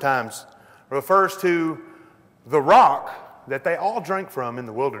number of times, refers to the rock that they all drank from in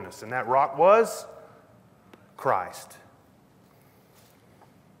the wilderness, and that rock was Christ.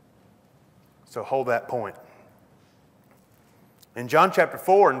 So hold that point. In John chapter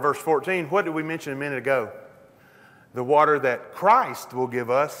 4 and verse 14, what did we mention a minute ago? The water that Christ will give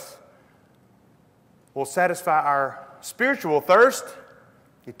us will satisfy our spiritual thirst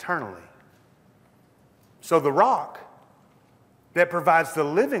eternally. So the rock that provides the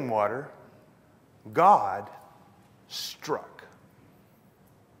living water, God struck.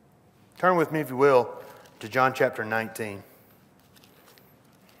 Turn with me, if you will, to John chapter 19.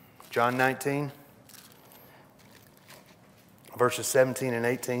 John 19, verses 17 and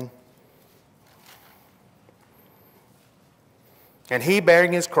 18. And he,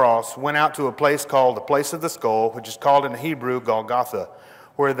 bearing his cross, went out to a place called the place of the skull, which is called in the Hebrew Golgotha,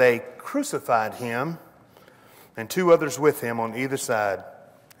 where they crucified him and two others with him on either side,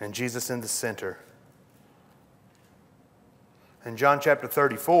 and Jesus in the center. In John chapter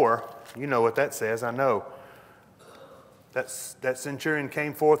 34, you know what that says, I know. That centurion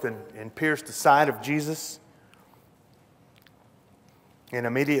came forth and pierced the side of Jesus. And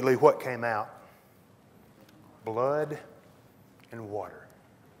immediately what came out? Blood and water.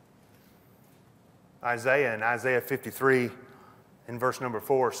 Isaiah in Isaiah 53 in verse number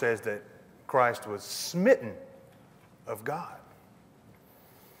 4 says that Christ was smitten of God.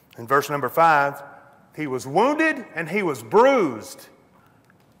 In verse number 5, he was wounded and he was bruised.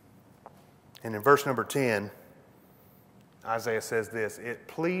 And in verse number 10, Isaiah says this, it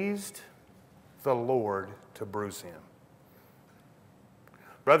pleased the Lord to bruise him.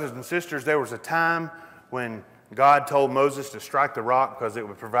 Brothers and sisters, there was a time when God told Moses to strike the rock because it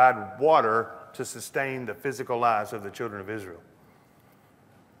would provide water to sustain the physical lives of the children of Israel.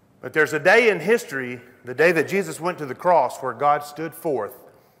 But there's a day in history, the day that Jesus went to the cross, where God stood forth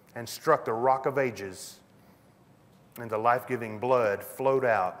and struck the rock of ages, and the life-giving blood flowed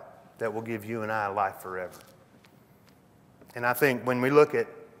out that will give you and I life forever. And I think when we look at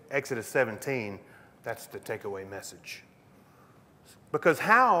Exodus 17, that's the takeaway message. Because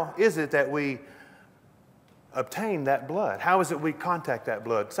how is it that we obtain that blood? How is it we contact that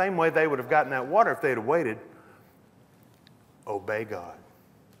blood? Same way they would have gotten that water if they'd have waited. Obey God.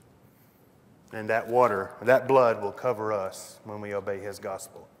 And that water, that blood will cover us when we obey his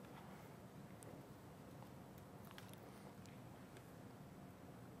gospel.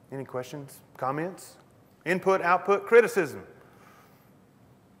 Any questions, comments, input, output, criticism?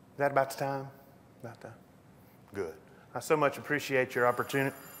 that about the time? About time? Good. I so much appreciate your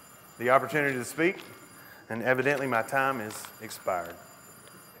opportunity, the opportunity to speak, and evidently my time is expired.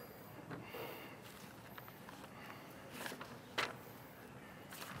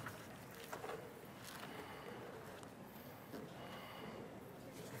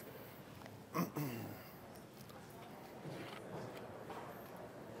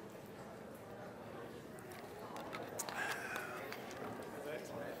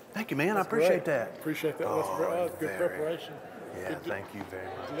 Thank you, man. I appreciate that. Appreciate that. That's good preparation. Yeah, thank you very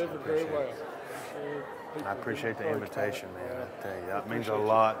much. Delivered very well. I appreciate the invitation, man. I tell you, that means a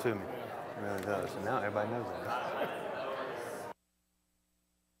lot to me. It really does. And now everybody knows that.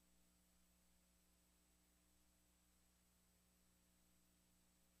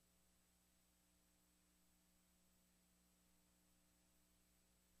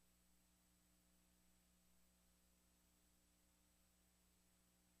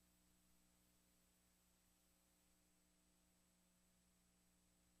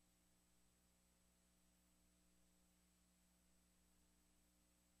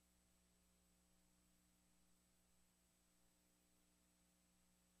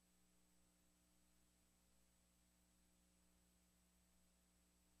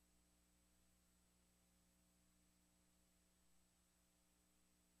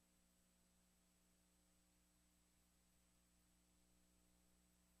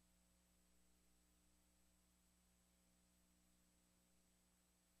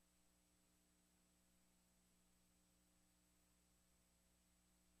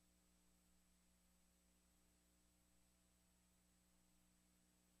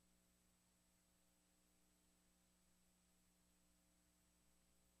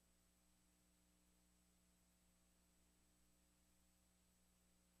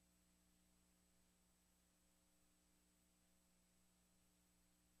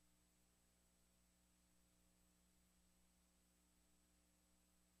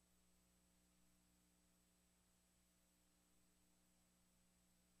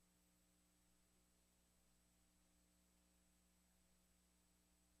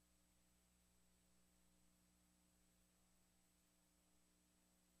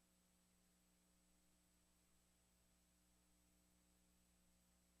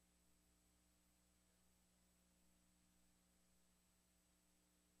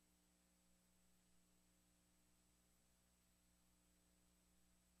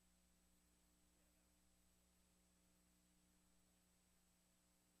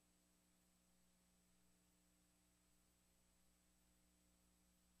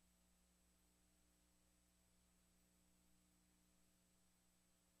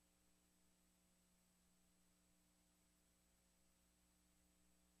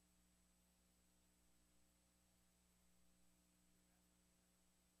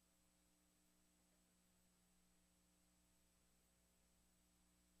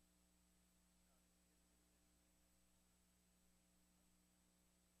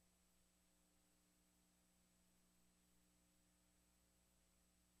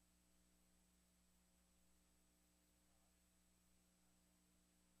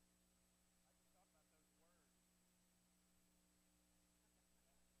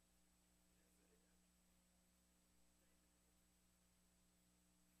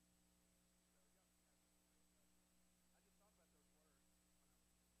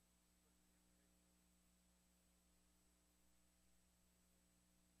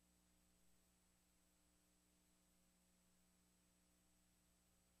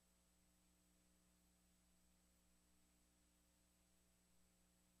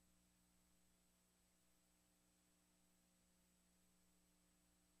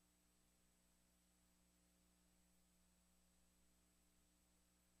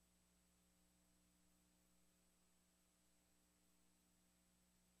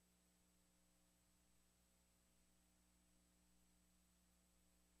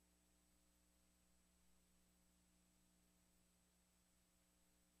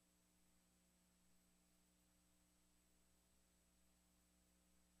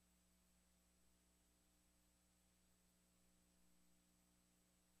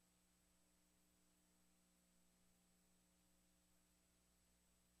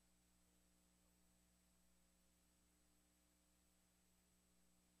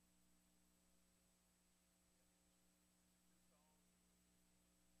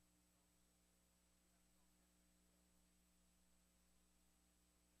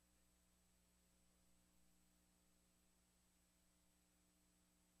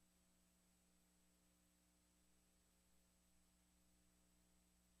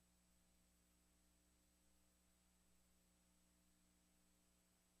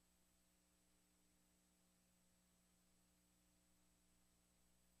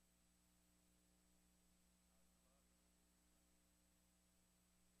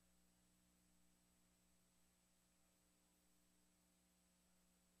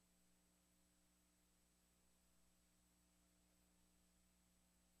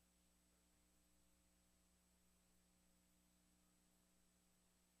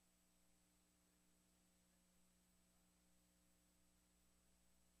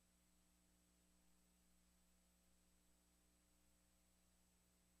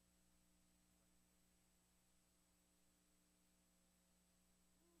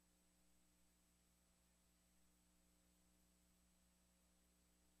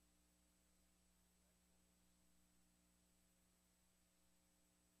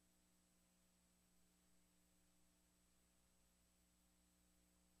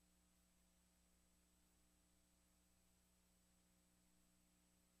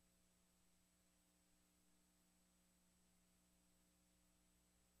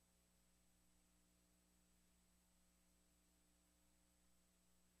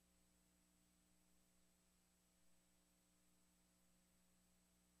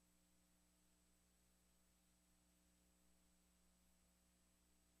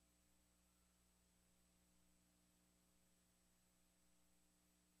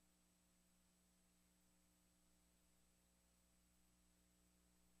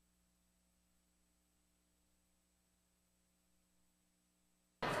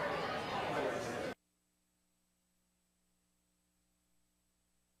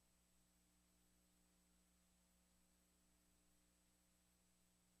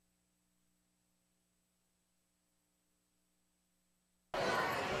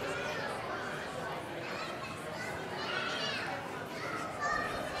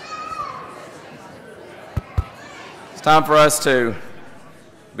 It's time for us to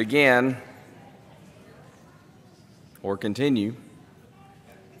begin or continue.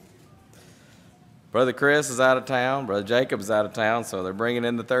 Brother Chris is out of town. Brother Jacob is out of town, so they're bringing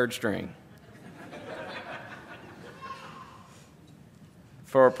in the third string.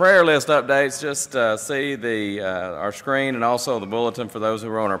 For prayer list updates, just see our screen and also the bulletin for those who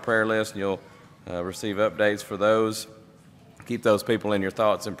are on our prayer list, and you'll receive updates for those. Keep those people in your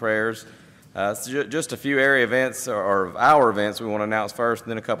thoughts and prayers. Just a few area events, or our events we want to announce first,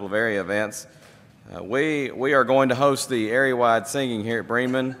 and then a couple of area events. We are going to host the area-wide singing here at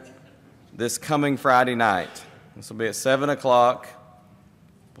Bremen this coming Friday night. This will be at 7 o'clock.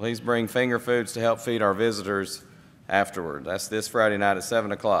 Please bring finger foods to help feed our visitors afterward. That's this Friday night at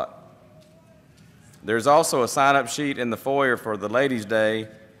 7 o'clock. There's also a sign-up sheet in the foyer for the Ladies' Day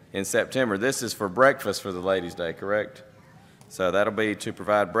in September. This is for breakfast for the Ladies' Day, correct? So that'll be to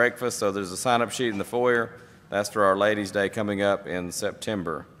provide breakfast. So there's a sign-up sheet in the foyer. That's for our Ladies' Day coming up in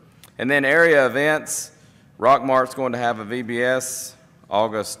September. And then area events. Rockmart's going to have a VBS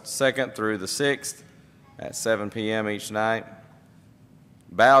August 2nd through the 6th at 7 p.m. each night.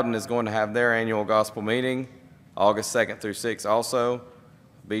 Bowden is going to have their annual gospel meeting August 2nd through 6th also.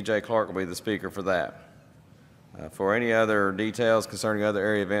 B.J. Clark will be the speaker for that. For any other details concerning other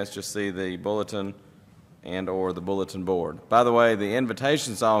area events, just see the bulletin and or the bulletin board. By the way, the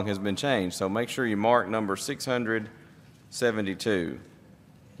invitation song has been changed, so make sure you mark number 672.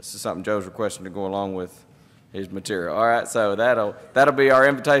 This is something Joe's requesting to go along with his material. All right, so that'll be our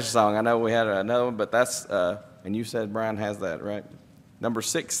invitation song. I know we had another one, but that's, and you said Brian has that, right? Number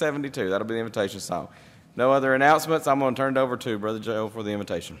 672, that'll be the invitation song. No other announcements. I'm going to turn it over to Brother Joe for the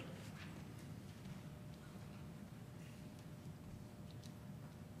invitation.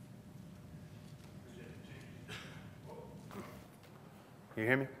 You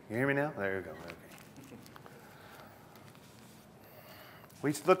hear me? You hear me now? There you go. Okay.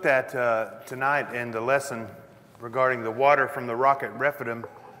 We looked at tonight in the lesson regarding the water from the rock at Rephidim,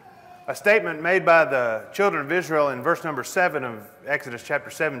 a statement made by the children of Israel in verse number 7 of Exodus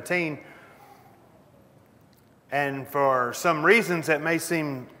chapter 17. And for some reasons that may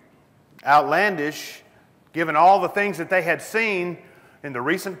seem outlandish, given all the things that they had seen in the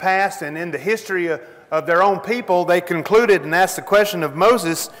recent past and in the history of their own people, they concluded and asked the question of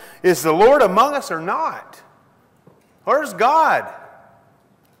Moses, is the Lord among us or not? Where's God?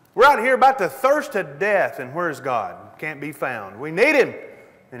 We're out here about to thirst to death, and where's God? Can't be found. We need Him,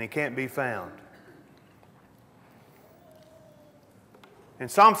 and He can't be found. In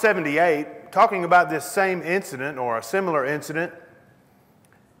Psalm 78, talking about this same incident or a similar incident,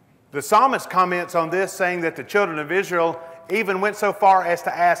 the psalmist comments on this, saying that the children of Israel even went so far as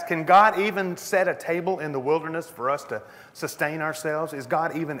to ask, can God even set a table in the wilderness for us to sustain ourselves? Is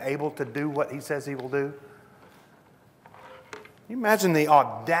God even able to do what He says He will do? Can you imagine the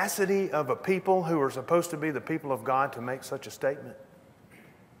audacity of a people who are supposed to be the people of God to make such a statement?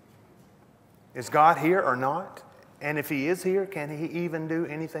 Is God here or not? And if He is here, can He even do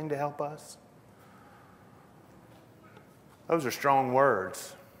anything to help us? Those are strong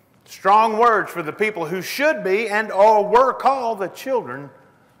words. Strong words for the people who should be and or were called the children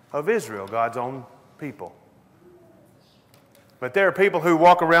of Israel, God's own people. But there are people who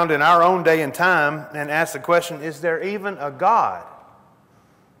walk around in our own day and time and ask the question, is there even a God?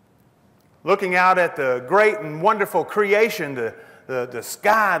 Looking out at the great and wonderful creation, the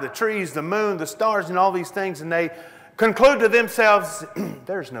sky, the trees, the moon, the stars, and all these things, and they conclude to themselves,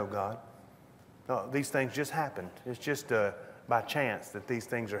 there's no God. No, these things just happened. It's just by chance that these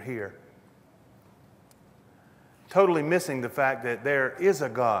things are here. Totally missing the fact that there is a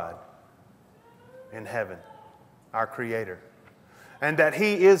God in heaven, our Creator. And that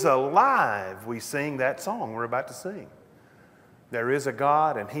He is alive. We sing that song we're about to sing. There is a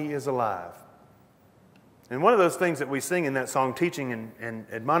God and He is alive. And one of those things that we sing in that song, teaching and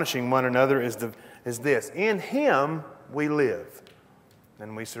admonishing one another, is this. In Him we live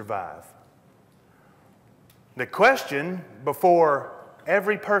and we survive. The question before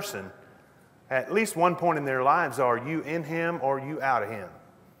every person at least one point in their lives are you in Him or are you out of Him?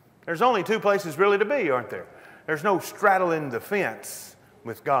 There's only two places really to be, aren't there? There's no straddling the fence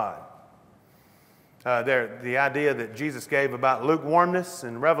with God. The idea that Jesus gave about lukewarmness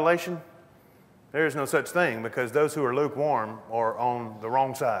in Revelation, there is no such thing, because those who are lukewarm are on the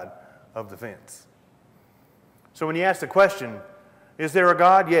wrong side of the fence. So when you ask the question, is there a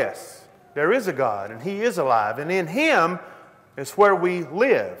God? Yes, there is a God, and He is alive, and in Him is where we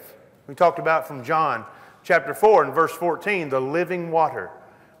live. We talked about from John chapter 4 and verse 14, the living water.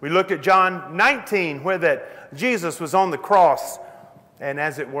 We looked at John 19, where that Jesus was on the cross, and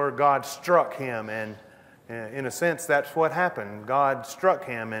as it were, God struck Him, and In a sense, that's what happened. God struck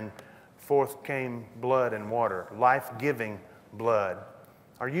him, and forth came blood and water, life-giving blood.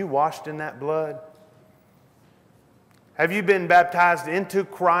 Are you washed in that blood? Have you been baptized into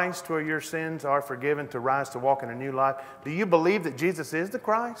Christ where your sins are forgiven to rise to walk in a new life? Do you believe that Jesus is the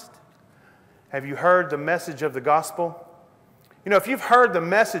Christ? Have you heard the message of the gospel? You know, if you've heard the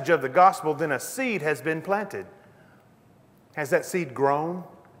message of the gospel, then a seed has been planted. Has that seed grown?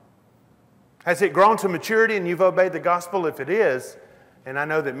 Has it grown to maturity and you've obeyed the gospel? If it is, and I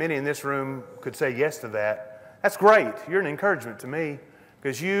know that many in this room could say yes to that, that's great. You're an encouragement to me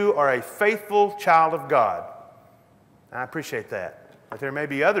because you are a faithful child of God. I appreciate that. But there may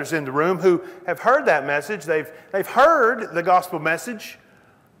be others in the room who have heard that message. They've heard the gospel message,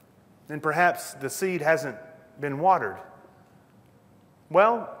 and perhaps the seed hasn't been watered.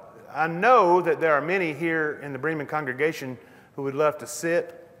 Well, I know that there are many here in the Bremen congregation who would love to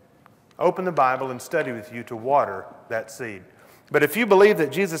sit, open the Bible, and study with you to water that seed. But if you believe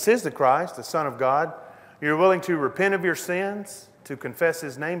that Jesus is the Christ, the Son of God, you're willing to repent of your sins, to confess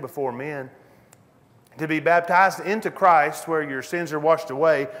His name before men, to be baptized into Christ where your sins are washed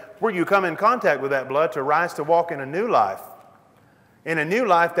away, where you come in contact with that blood to rise to walk in a new life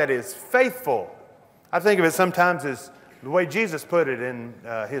that is faithful. I think of it sometimes as the way Jesus put it in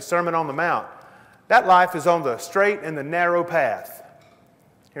His Sermon on the Mount. That life is on the straight and the narrow path.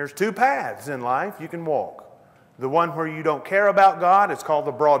 There's two paths in life you can walk. The one where you don't care about God, it's called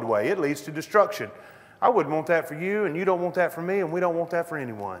the broad way. It leads to destruction. I wouldn't want that for you, and you don't want that for me, and we don't want that for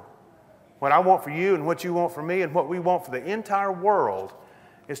anyone. What I want for you and what you want for me and what we want for the entire world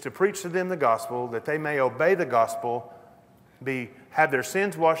is to preach to them the gospel, that they may obey the gospel, have their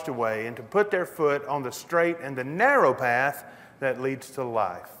sins washed away, and to put their foot on the straight and the narrow path that leads to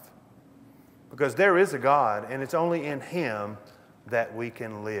life. Because there is a God, and it's only in Him that we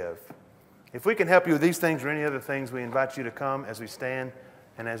can live. If we can help you with these things or any other things, we invite you to come as we stand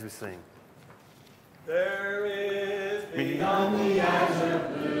and as we sing. There is beyond the azure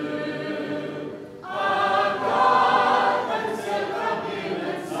blue a God that sent from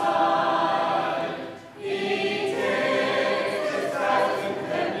human side. He takes His thousand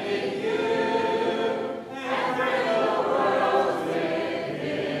heavenly hue and thrill the world with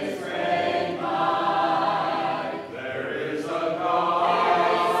His great might. There is a God.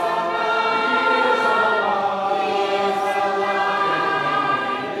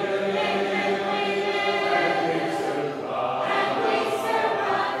 And we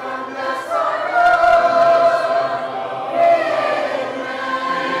survive.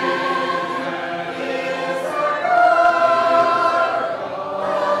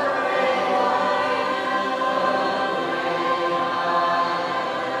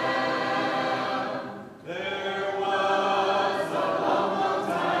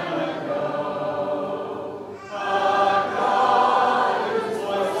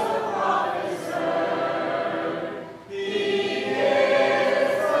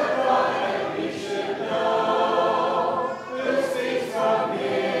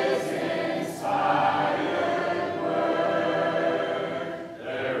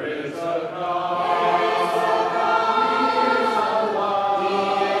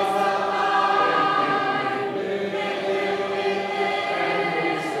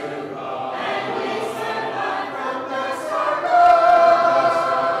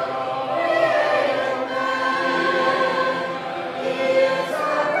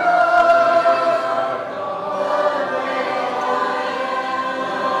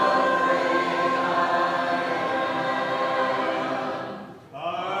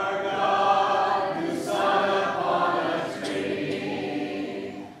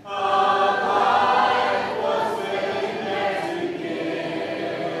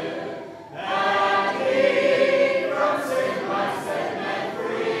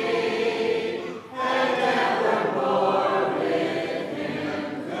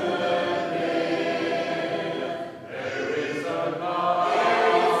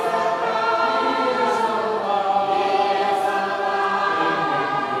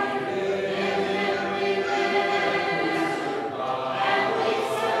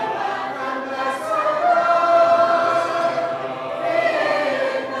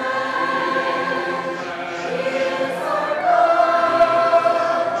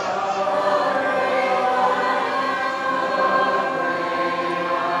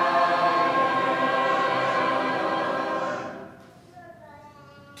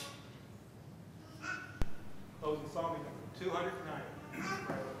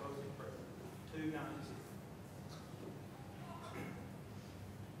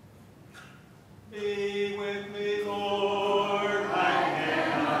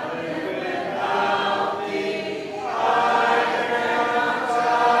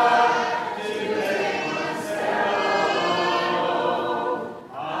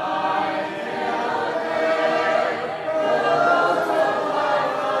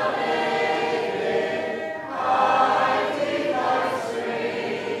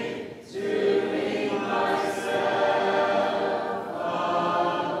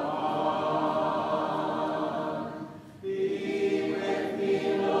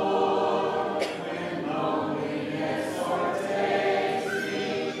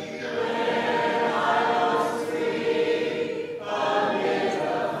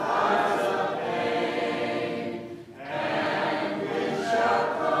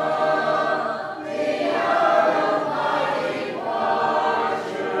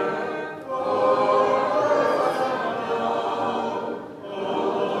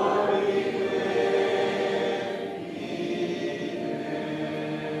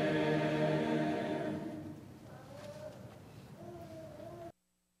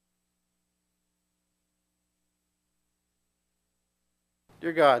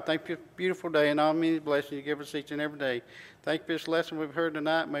 Dear God, thank you for a beautiful day and all many blessings you give us each and every day. Thank you for this lesson we've heard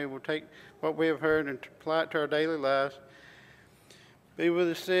tonight. May we take what we have heard and apply it to our daily lives. Be with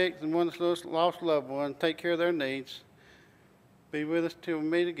the sick and one that's lost loved one. Take care of their needs. Be with us till we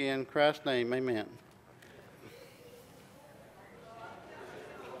meet again. In Christ's name, amen.